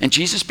life. And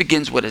Jesus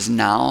begins what is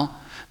now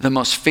the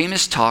most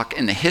famous talk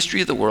in the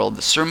history of the world,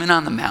 the Sermon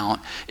on the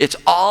Mount. It's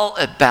all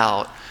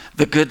about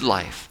the good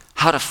life,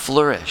 how to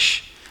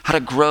flourish, how to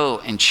grow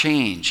and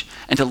change,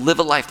 and to live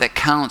a life that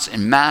counts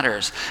and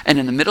matters. And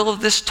in the middle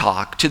of this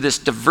talk, to this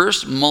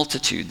diverse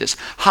multitude, this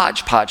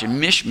hodgepodge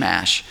and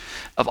mishmash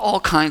of all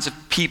kinds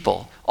of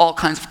people, all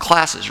kinds of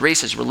classes,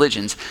 races,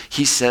 religions,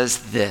 he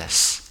says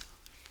this: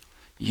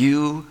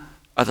 you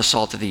are the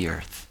salt of the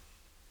earth.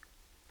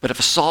 But if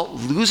a salt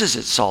loses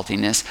its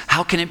saltiness,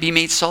 how can it be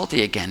made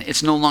salty again?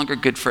 It's no longer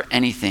good for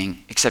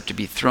anything except to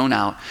be thrown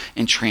out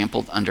and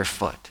trampled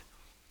underfoot.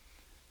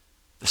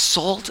 The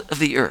salt of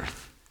the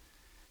earth.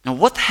 Now,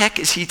 what the heck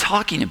is he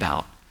talking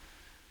about?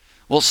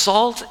 Well,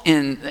 salt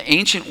in the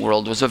ancient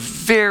world was a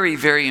very,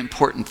 very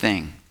important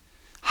thing.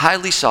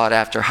 Highly sought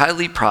after,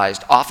 highly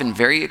prized, often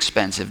very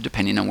expensive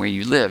depending on where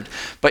you lived.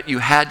 But you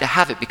had to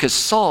have it because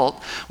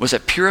salt was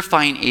a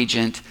purifying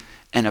agent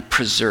and a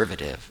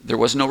preservative. There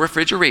was no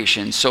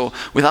refrigeration, so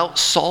without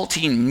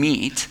salting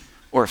meat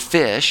or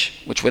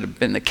fish, which would have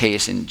been the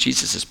case in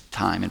Jesus'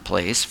 time and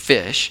place,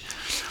 fish,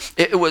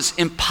 it was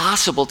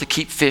impossible to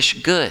keep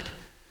fish good.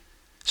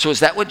 So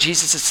is that what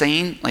Jesus is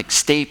saying? Like,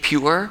 stay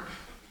pure?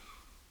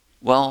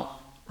 Well,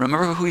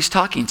 remember who he's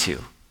talking to.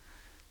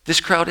 This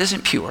crowd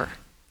isn't pure,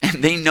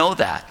 and they know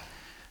that.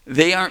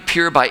 They aren't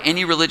pure by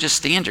any religious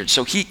standard,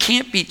 so he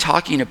can't be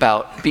talking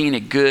about being a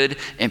good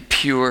and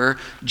pure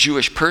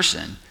Jewish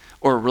person,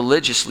 or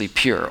religiously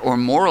pure, or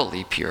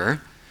morally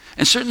pure.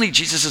 And certainly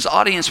Jesus'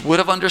 audience would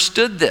have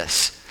understood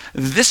this.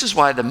 This is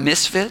why the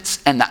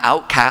misfits and the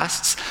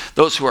outcasts,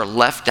 those who are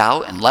left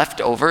out and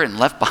left over and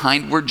left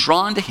behind, were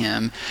drawn to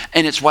him,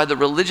 and it's why the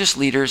religious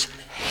leaders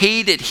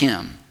hated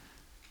him.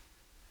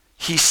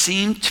 He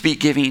seemed to be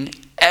giving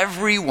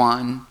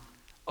everyone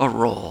a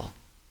role.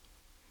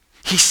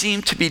 He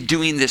seemed to be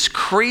doing this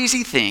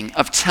crazy thing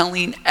of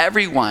telling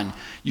everyone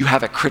you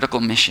have a critical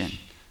mission,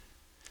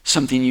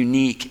 something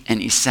unique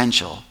and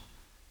essential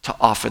to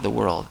offer the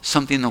world,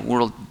 something the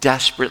world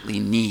desperately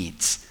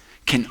needs,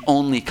 can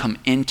only come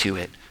into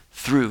it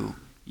through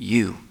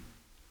you.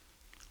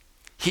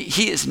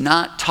 He is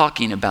not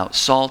talking about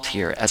salt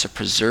here as a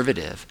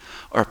preservative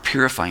or a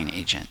purifying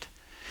agent.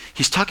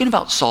 He's talking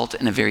about salt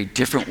in a very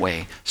different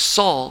way.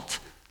 Salt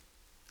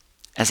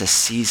as a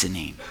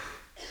seasoning.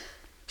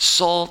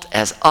 Salt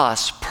as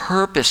us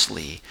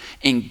purposely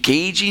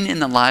engaging in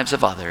the lives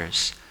of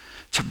others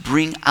to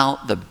bring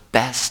out the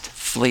best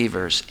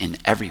flavors in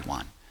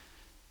everyone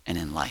and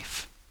in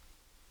life.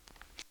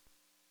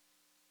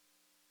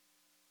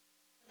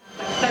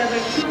 Server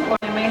 2 or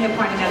you may have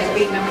pointed at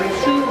gate number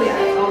 2. We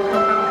ask all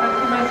confirmed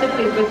customers to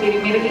please proceed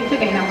immediately to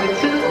gate number 2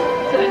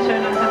 to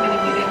ensure not having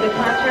immediate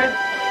departure.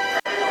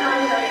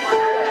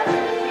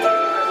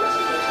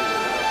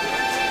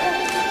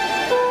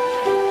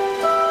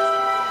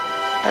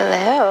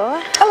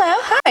 Hello. Hello,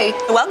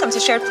 hi. Welcome to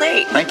Shared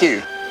Plate. Thank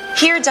you.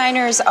 Here,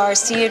 diners are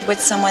seated with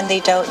someone they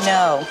don't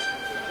know.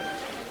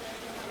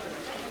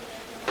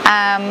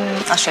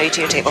 I'll show you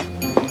to your table.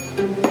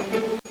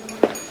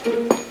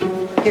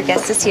 Your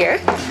guest is here.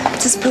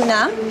 This is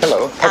Poonam.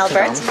 Hello.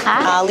 Albert.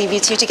 Hi. I'll leave you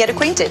two to get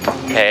acquainted.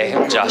 Hey,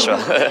 I'm Joshua.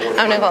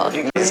 I'm Nicole.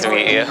 Nice to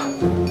meet you.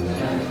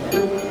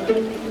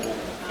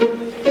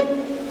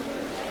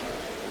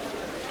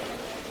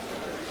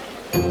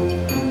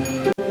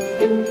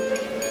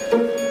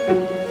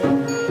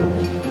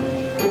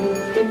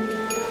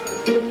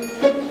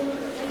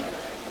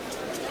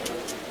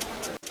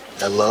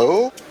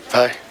 Hello.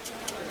 Hi.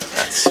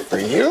 That's for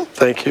you.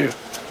 Thank you.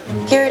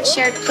 Here at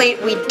Shared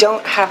Plate, we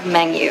don't have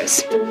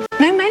menus.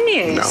 No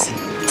menus?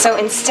 No. So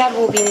instead,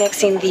 we'll be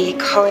mixing the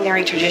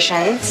culinary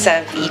traditions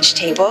of each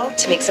table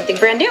to make something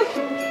brand new,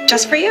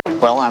 just for you.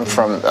 Well, I'm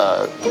from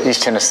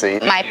East Tennessee.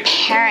 My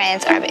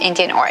parents are of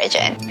Indian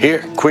origin.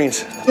 Here,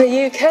 Queens.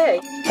 The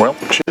UK. Well,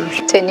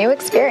 cheers. To a new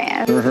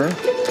experience.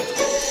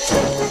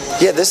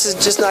 Yeah, this is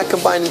just not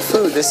combining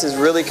food. This is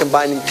really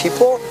combining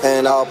people,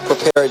 and I'll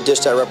prepare a dish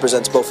that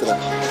represents both of them.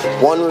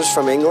 One was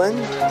from England,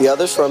 the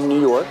other's from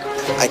New York.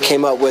 I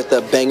came up with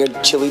a banger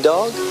chili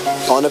dog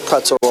on a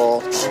pretzel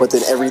roll with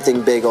an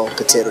everything bagel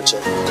potato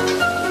chip.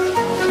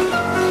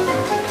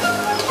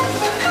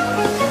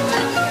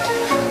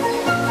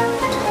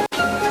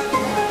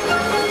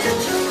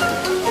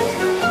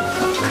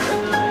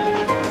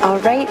 All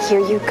right, here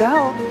you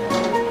go.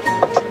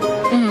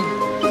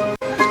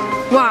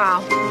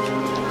 Wow.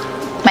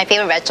 My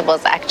favorite vegetable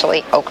is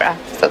actually okra.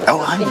 So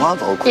I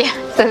love okra. Yeah,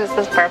 so this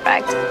is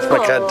perfect.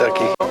 My cat,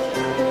 Ducky.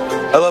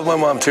 I love my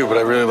mom too, but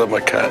I really love my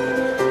cat.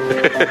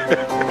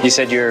 You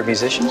said you're a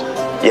musician?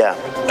 Yeah.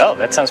 Oh,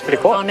 that sounds pretty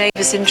cool. Our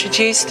neighbours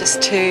introduced us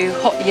to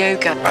hot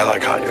yoga. I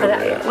like hot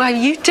yoga, yeah. Well,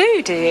 you do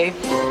you?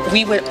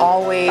 We would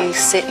always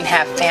sit and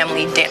have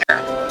family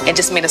dinner. It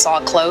just made us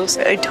all close.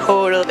 I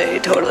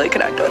totally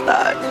connect with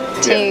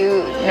that. Do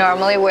you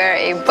normally wear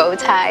a bow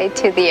tie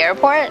to the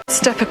airport?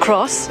 Step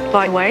across,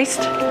 like waist.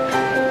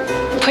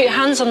 Put your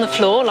hands on the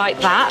floor like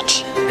that.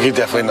 He'd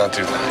definitely not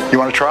do that. You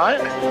want to try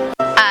it?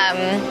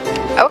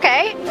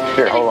 Okay.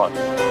 Here, hold on.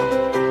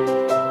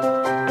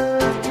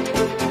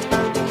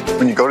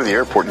 When you go to the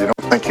airport, you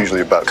don't think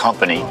usually about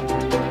company.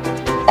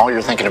 All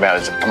you're thinking about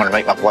is, I'm going to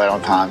make my flight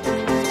on time.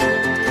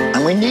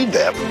 And we need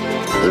that.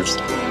 There's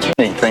too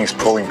many things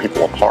pulling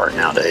people apart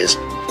nowadays.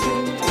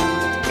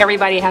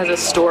 Everybody has a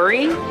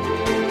story.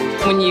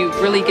 When you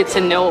really get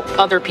to know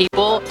other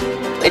people,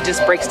 it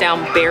just breaks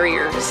down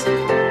barriers.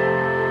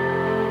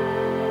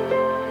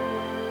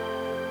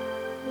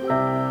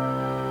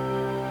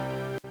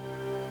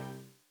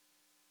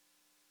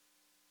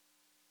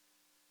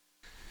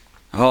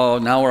 Oh,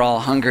 now we're all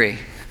hungry,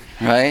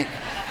 right?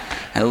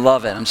 I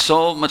love it. I'm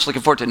so much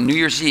looking forward to New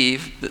Year's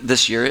Eve.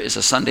 This year is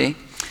a Sunday.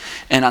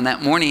 And on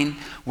that morning,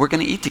 we're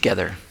going to eat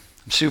together.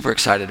 I'm super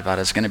excited about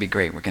it. It's going to be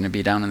great. We're going to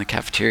be down in the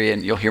cafeteria,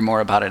 and you'll hear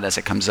more about it as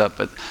it comes up.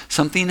 But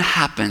something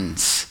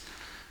happens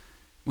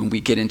when we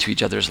get into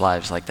each other's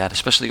lives like that,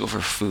 especially over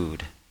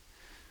food.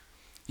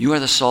 You are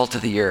the salt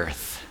of the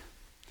earth.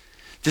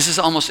 This is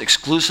almost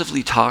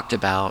exclusively talked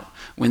about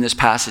when this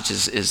passage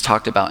is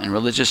talked about in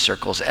religious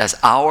circles as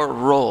our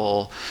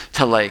role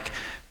to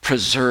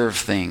preserve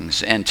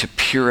things and to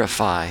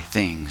purify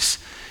things.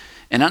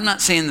 And I'm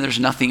not saying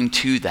there's nothing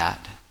to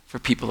that for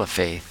people of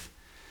faith,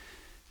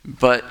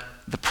 but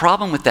the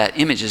problem with that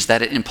image is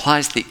that it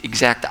implies the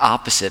exact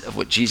opposite of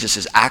what Jesus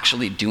is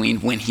actually doing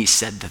when he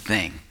said the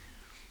thing.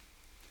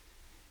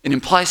 It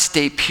implies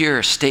stay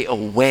pure, stay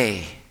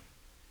away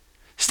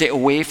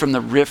from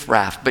the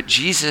riffraff. But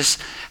Jesus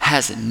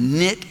has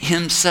knit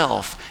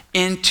himself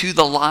into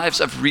the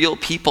lives of real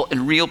people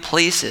in real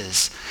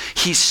places.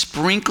 He's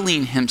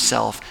sprinkling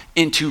himself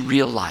into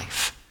real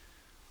life.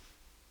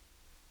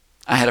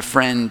 I had a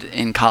friend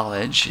in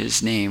college,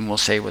 his name we'll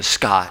say was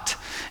Scott,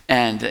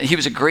 and he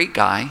was a great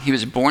guy. He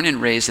was born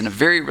and raised in a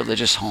very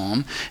religious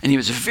home, and he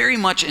was very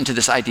much into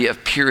this idea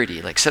of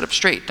purity, like sit up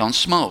straight, don't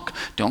smoke,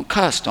 don't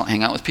cuss, don't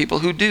hang out with people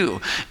who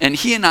do. And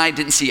he and I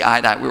didn't see eye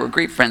to eye. We were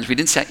great friends,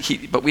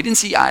 but we didn't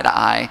see eye to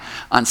eye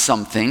on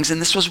some things, and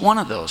this was one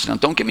of those. Now,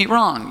 don't get me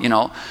wrong,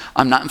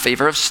 I'm not in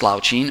favor of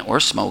slouching or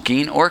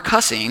smoking or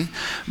cussing,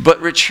 but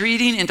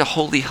retreating into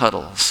holy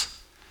huddles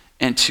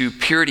and to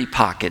purity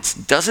pockets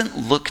doesn't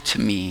look to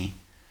me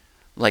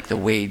like the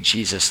way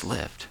Jesus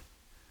lived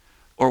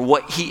or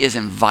what he is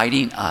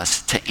inviting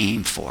us to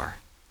aim for.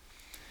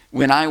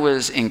 When I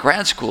was in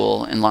grad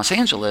school in Los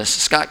Angeles,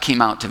 Scott came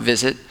out to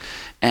visit,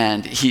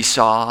 and he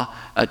saw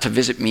to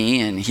visit me,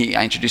 and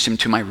I introduced him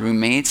to my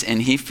roommates,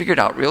 and he figured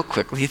out real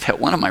quickly that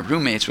one of my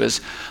roommates was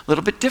a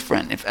little bit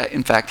different.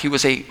 In fact, he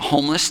was a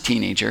homeless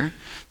teenager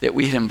that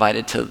we had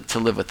invited to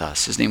live with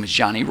us. His name was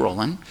Johnny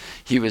Rowland.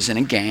 He was in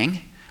a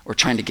gang, or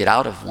trying to get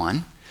out of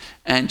one,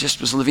 and just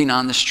was living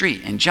on the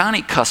street. And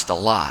Johnny cussed a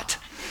lot.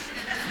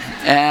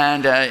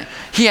 And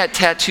he had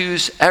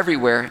tattoos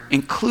everywhere,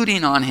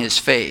 including on his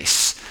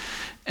face.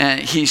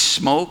 And he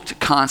smoked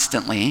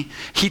constantly.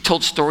 He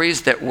told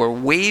stories that were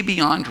way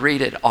beyond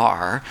rated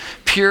R.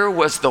 Pure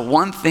was the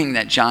one thing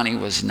that Johnny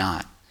was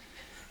not.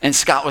 And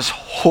Scott was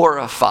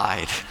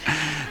horrified.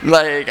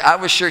 I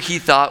was sure he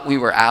thought we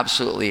were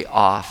absolutely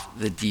off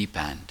the deep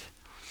end.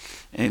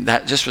 And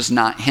that just was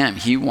not him.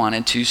 He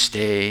wanted to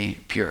stay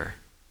pure.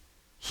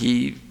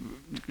 He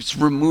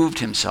removed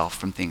himself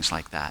from things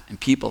like that and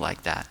people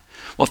like that.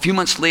 Well, a few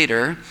months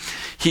later,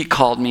 he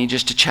called me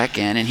just to check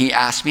in, and he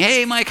asked me,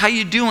 "Hey, Mike, how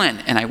you doing?"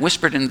 And I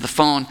whispered into the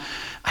phone,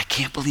 "I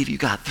can't believe you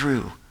got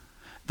through.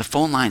 The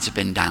phone lines have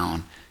been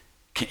down.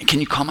 Can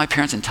you call my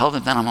parents and tell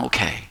them that I'm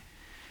okay?"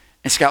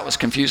 And Scott was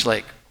confused,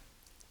 like,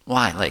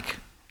 "Why?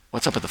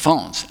 What's up with the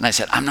phones?" And I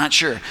said, "I'm not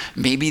sure.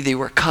 Maybe they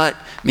were cut.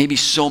 Maybe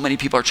so many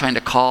people are trying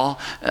to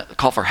call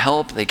for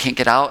help. They can't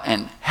get out."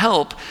 And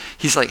help,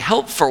 he's like,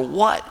 "Help for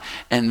what?"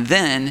 And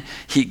then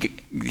he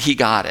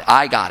got it.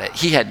 I got it.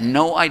 He had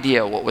no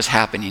idea what was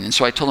happening. And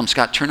so I told him,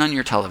 "Scott, turn on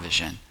your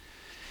television."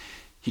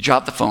 He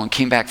dropped the phone,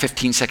 came back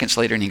 15 seconds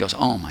later, and he goes,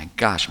 "Oh my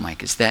gosh,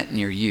 Mike, is that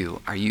near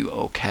you? Are you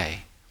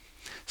okay?"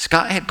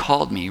 Scott had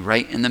called me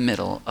right in the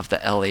middle of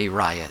the LA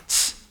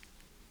riots.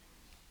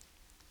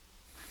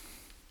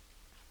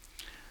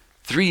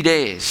 3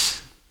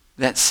 days,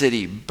 that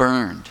city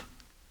burned.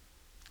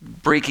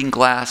 Breaking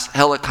glass,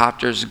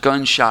 helicopters,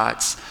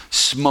 gunshots,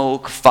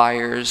 smoke,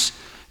 fires.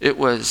 It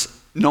was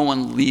no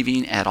one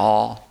leaving at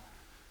all.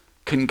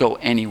 Couldn't go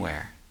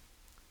anywhere.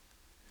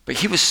 But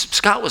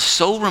Scott was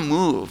so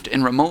removed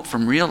and remote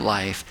from real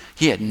life,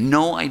 he had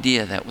no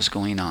idea that was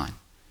going on.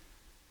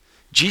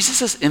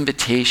 Jesus'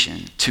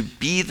 invitation to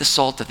be the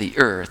salt of the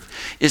earth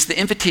is the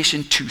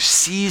invitation to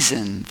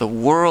season the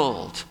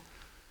world.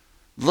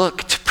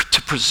 Look,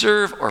 to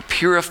preserve or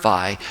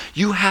purify,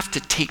 you have to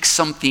take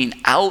something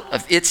out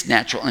of its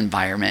natural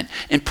environment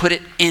and put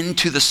it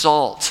into the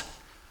salt.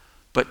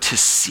 But to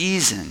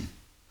season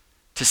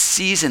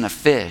a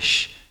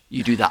fish,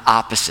 you do the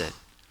opposite.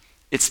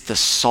 It's the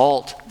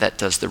salt that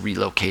does the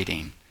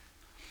relocating.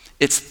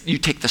 You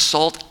take the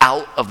salt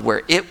out of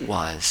where it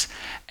was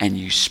and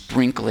you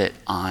sprinkle it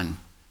on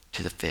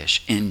to the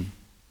fish,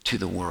 into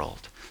the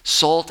world.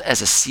 Salt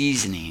as a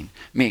seasoning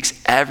makes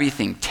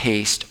everything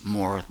taste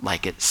more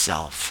like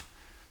itself.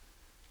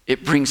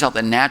 It brings out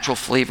the natural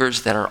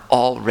flavors that are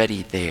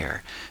already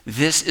there.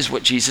 This is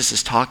what Jesus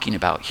is talking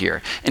about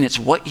here. And it's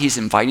what he's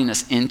inviting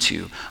us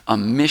into, a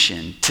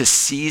mission to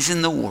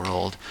season the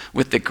world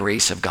with the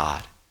grace of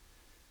God.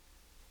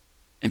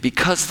 And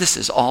because this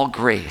is all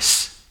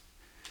grace,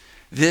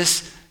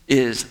 this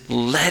is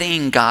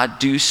letting God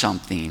do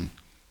something,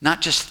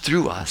 not just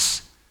through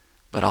us,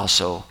 but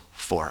also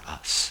for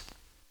us.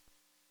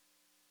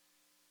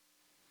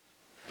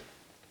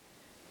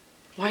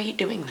 Why are you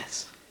doing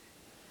this?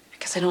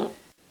 Because I don't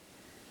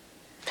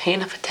pay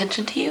enough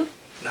attention to you?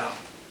 No,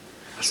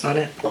 that's not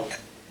it.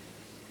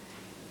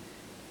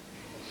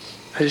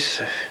 I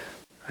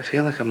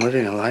feel like I'm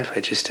living a life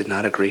I just did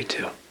not agree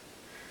to.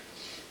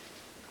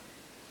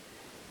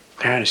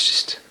 Aaron,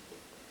 it's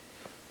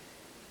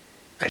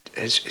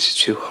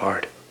too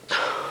hard.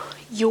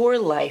 Your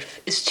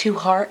life is too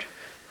hard?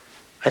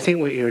 I think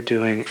what you're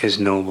doing is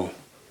noble.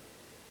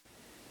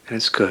 And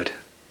it's good.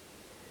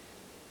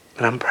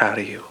 And I'm proud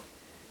of you.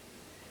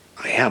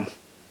 I am.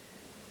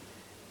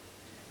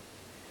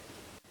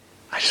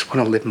 I just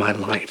want to live my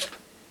life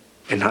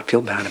and not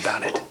feel bad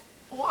about it.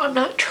 Well, I'm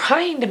not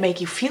trying to make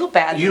you feel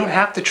bad. You don't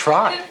have to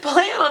try. I didn't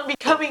plan on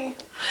becoming becoming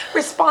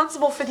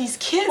responsible for these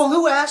kids. Well,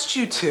 who asked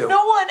you to?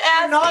 No one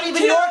asked me Not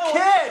even to. your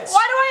kids.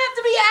 Why do I have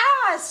to be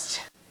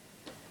asked?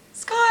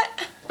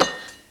 Scott,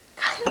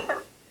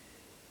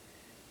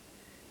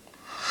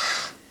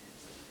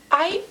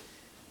 I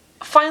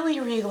finally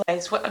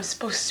realized what I'm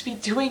supposed to be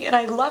doing, and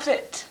I love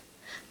it.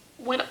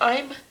 When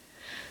I'm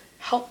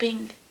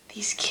helping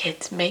these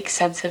kids make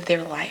sense of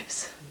their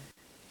lives,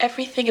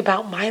 everything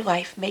about my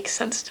life makes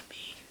sense to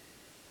me.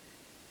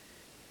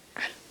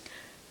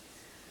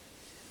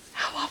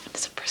 How often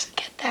does a person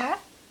get that?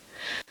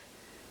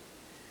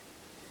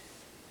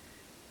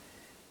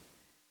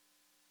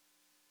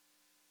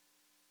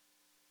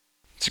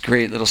 It's a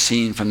great little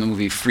scene from the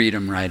movie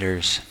Freedom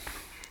Riders.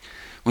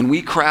 When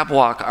we crab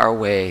walk our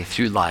way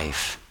through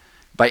life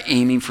by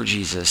aiming for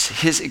Jesus,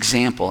 his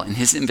example and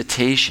his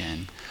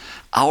invitation,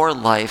 our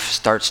life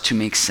starts to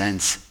make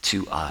sense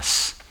to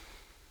us.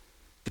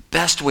 The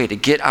best way to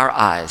get our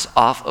eyes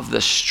off of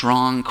the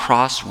strong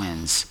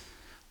crosswinds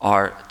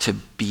are to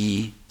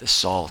be the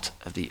salt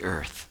of the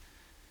earth,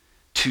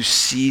 to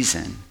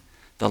season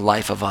the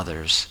life of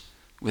others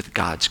with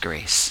God's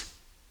grace.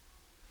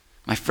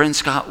 My friend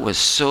Scott was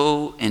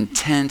so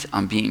intent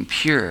on being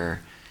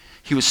pure.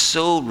 He was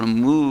so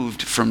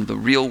removed from the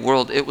real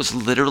world, it was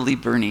literally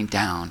burning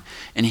down,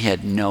 and he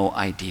had no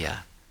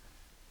idea.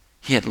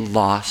 He had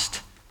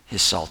lost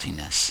his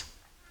saltiness.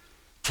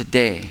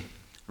 Today,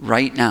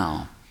 right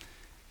now,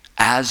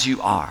 as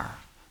you are,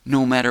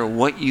 no matter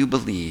what you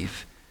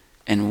believe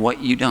and what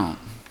you don't,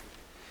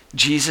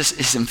 Jesus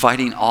is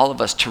inviting all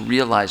of us to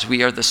realize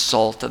we are the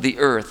salt of the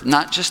earth,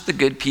 not just the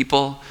good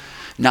people,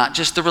 not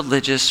just the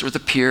religious or the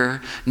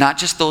pure, not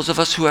just those of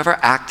us who ever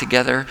act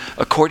together.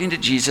 According to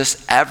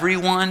Jesus,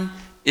 everyone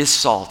is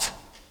salt.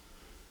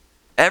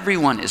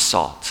 Everyone is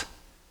salt.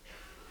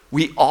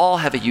 We all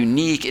have a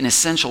unique and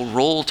essential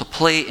role to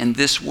play in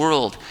this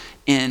world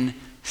in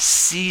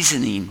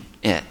seasoning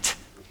it.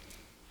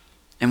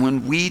 And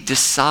when we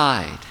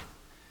decide,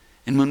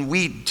 and when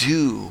we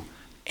do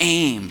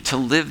aim to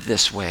live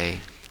this way,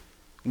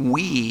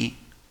 we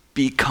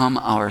become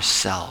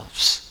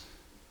ourselves.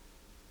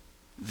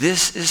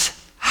 This is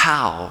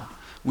how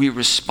we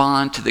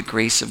respond to the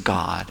grace of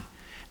God,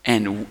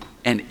 and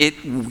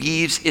it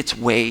weaves its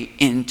way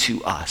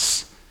into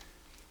us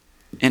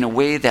in a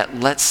way that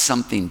lets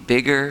something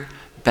bigger,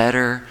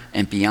 better,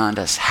 and beyond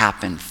us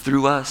happen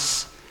through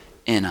us,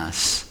 in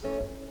us,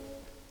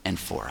 and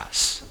for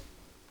us.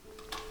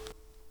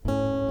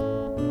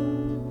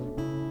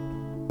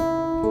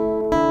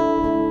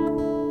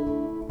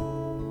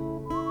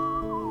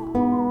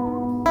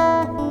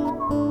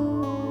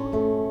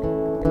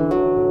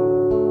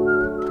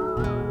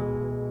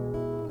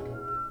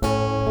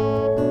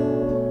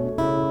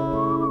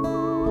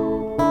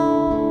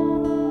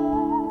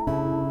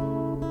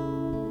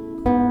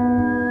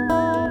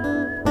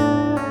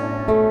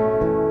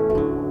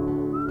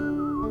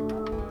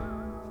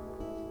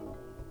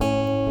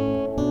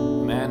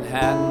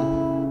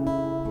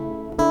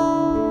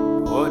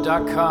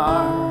 Our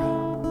car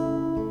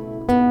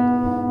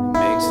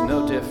makes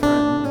no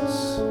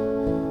difference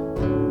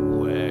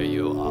where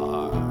you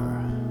are.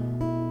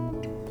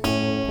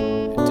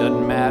 It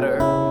doesn't matter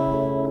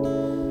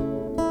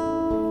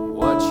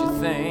what you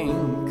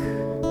think,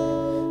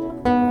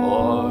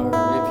 or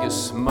if you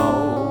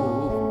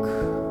smoke,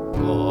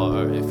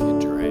 or if you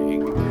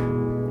drink.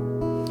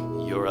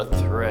 You're a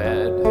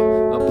thread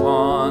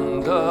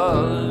upon the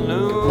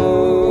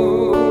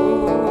loom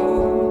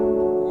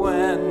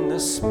when the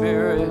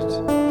Spirit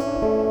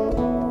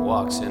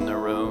walks in the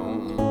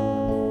room.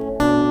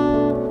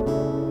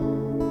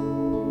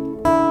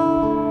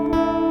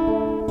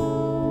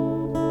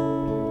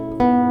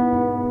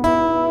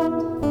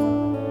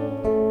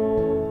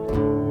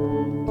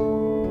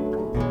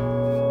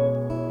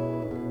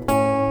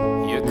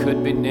 You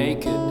could be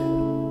naked,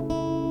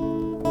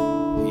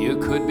 you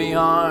could be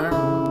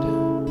armed,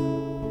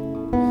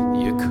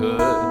 you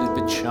could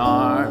be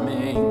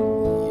charming,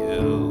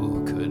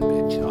 you could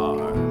be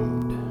charmed.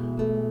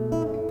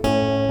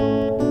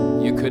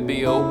 You could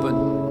be open,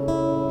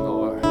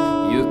 or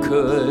you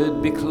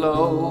could be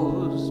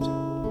closed. Be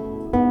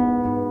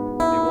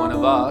one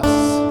of us,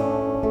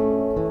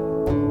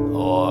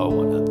 or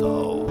one of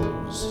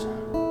those.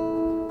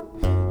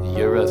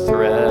 You're a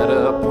thread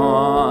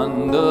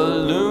upon the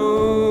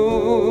loom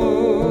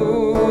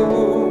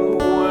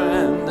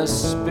when the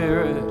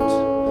Spirit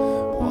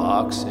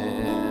walks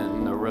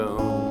in the room.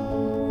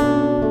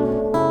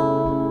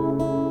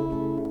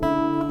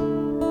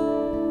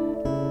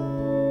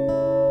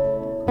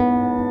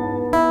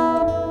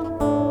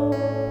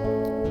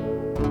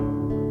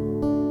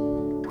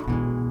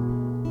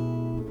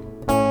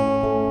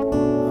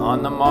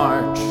 On the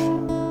march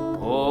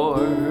or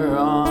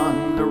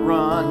on the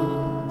run,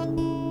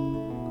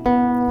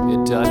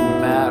 it doesn't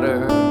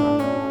matter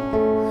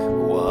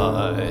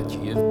what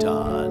you've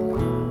done,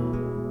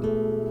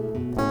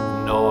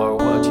 nor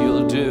what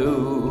you'll do,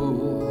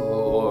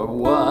 or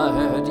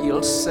what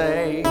you'll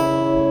say.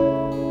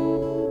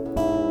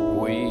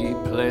 We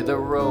play the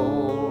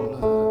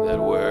role that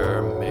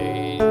we're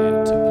made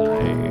to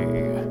play.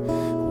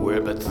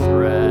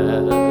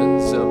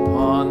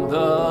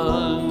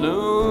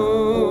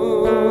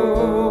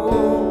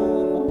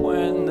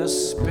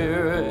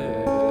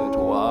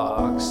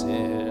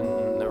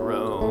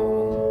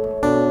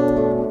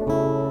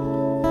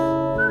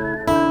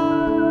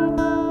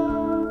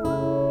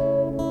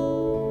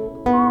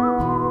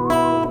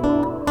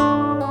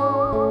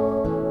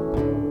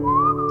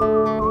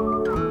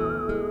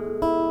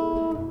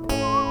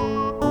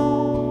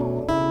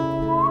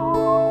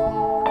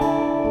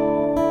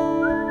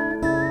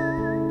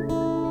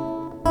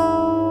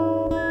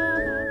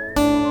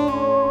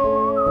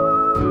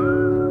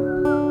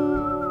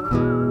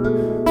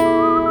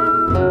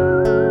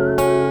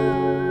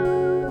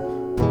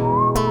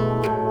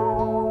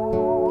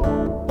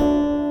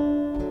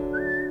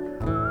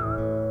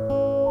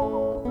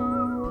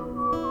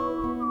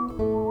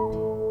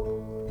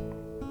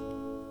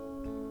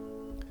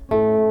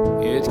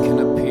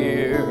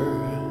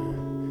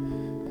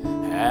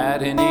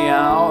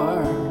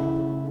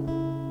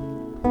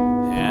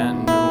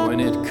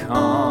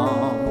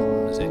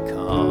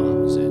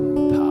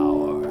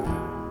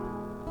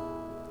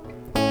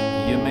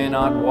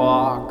 not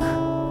walk,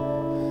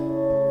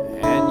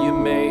 and you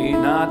may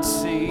not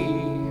see,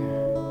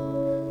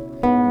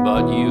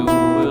 but you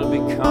will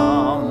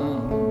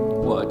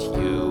become what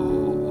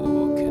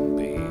you can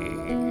be.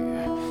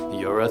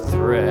 You're a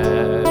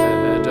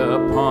thread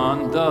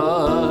upon the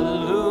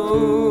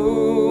loom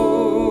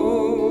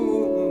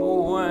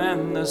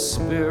when the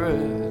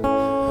Spirit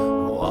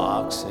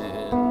walks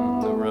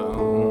in the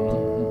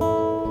room.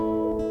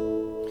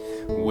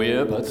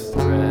 We're but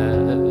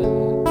threads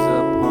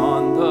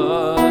upon the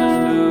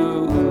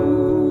loom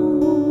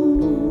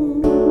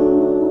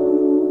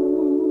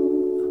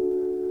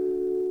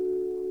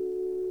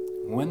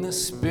when the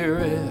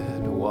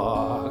Spirit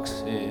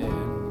walks in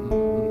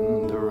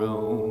the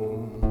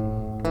room.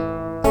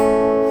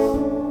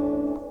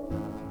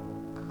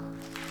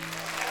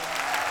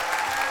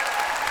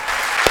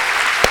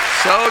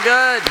 So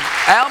good.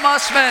 Al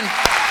Mussman.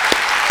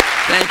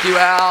 Thank you,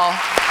 Al.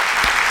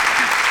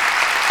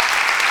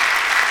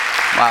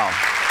 Wow.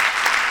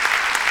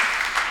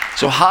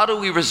 So how do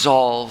we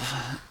resolve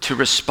to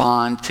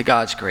respond to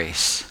God's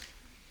grace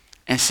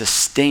and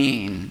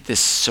sustain this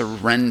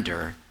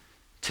surrender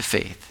to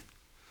faith?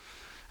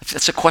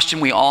 That's a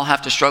question we all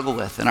have to struggle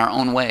with in our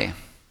own way.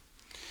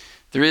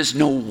 There is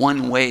no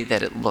one way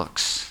that it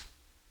looks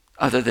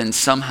other than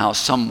somehow,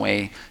 some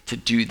way to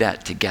do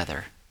that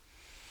together.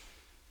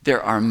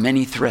 There are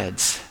many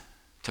threads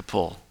to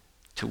pull,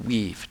 to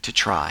weave, to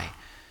try,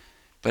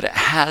 but it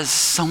has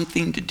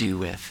something to do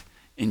with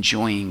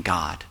enjoying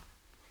God,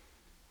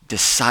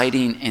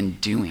 deciding and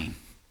doing,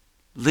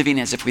 living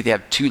as if we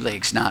have 2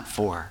 legs, not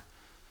 4,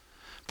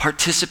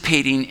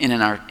 participating in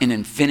an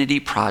infinity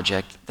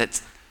project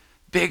that's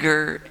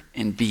bigger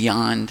and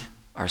beyond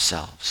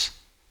ourselves,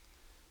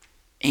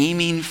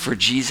 aiming for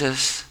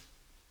Jesus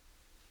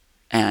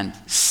and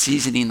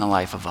seasoning the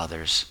life of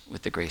others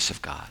with the grace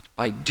of God.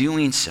 By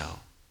doing so,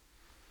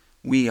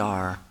 we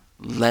are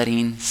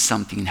letting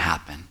something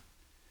happen.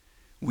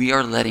 We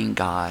are letting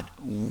God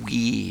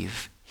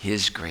weave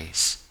his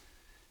grace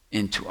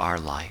into our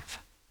life.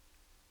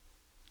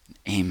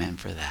 Amen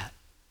for that.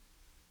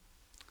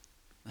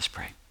 Let's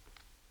pray.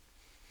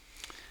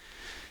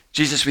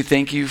 Jesus, we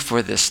thank you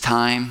for this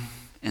time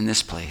and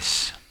this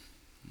place.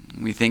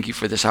 We thank you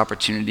for this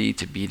opportunity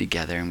to be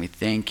together, and we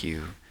thank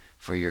you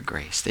for your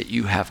grace, that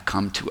you have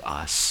come to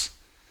us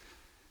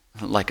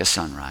like a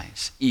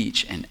sunrise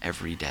each and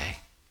every day,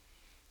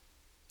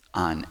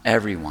 on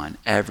everyone,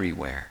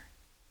 everywhere,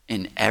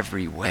 in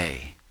every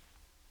way,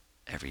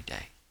 every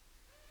day.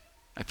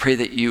 I pray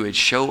that you would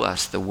show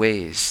us the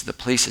ways, the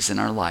places in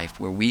our life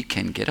where we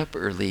can get up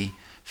early,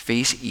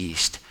 face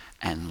east,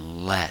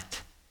 and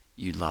let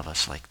you love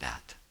us like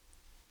that.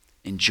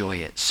 Enjoy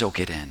it, soak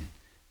it in,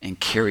 and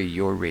carry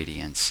your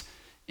radiance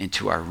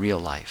into our real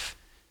life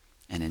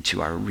and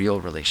into our real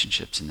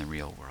relationships in the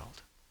real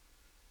world.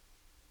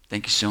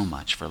 Thank you so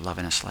much for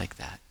loving us like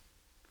that.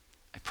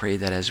 I pray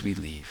that as we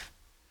leave,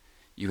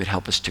 you would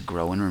help us to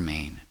grow and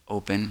remain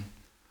open,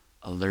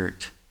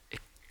 alert,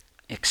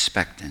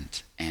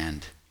 expectant,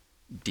 and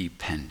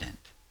dependent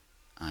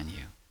on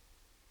you.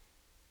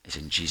 It's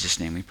in Jesus'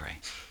 name we pray.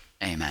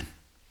 Amen.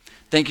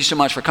 Thank you so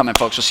much for coming,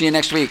 folks. We'll see you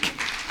next week.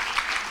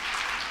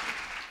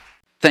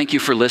 Thank you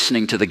for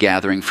listening to The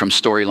Gathering from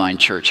Storyline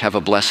Church. Have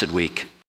a blessed week.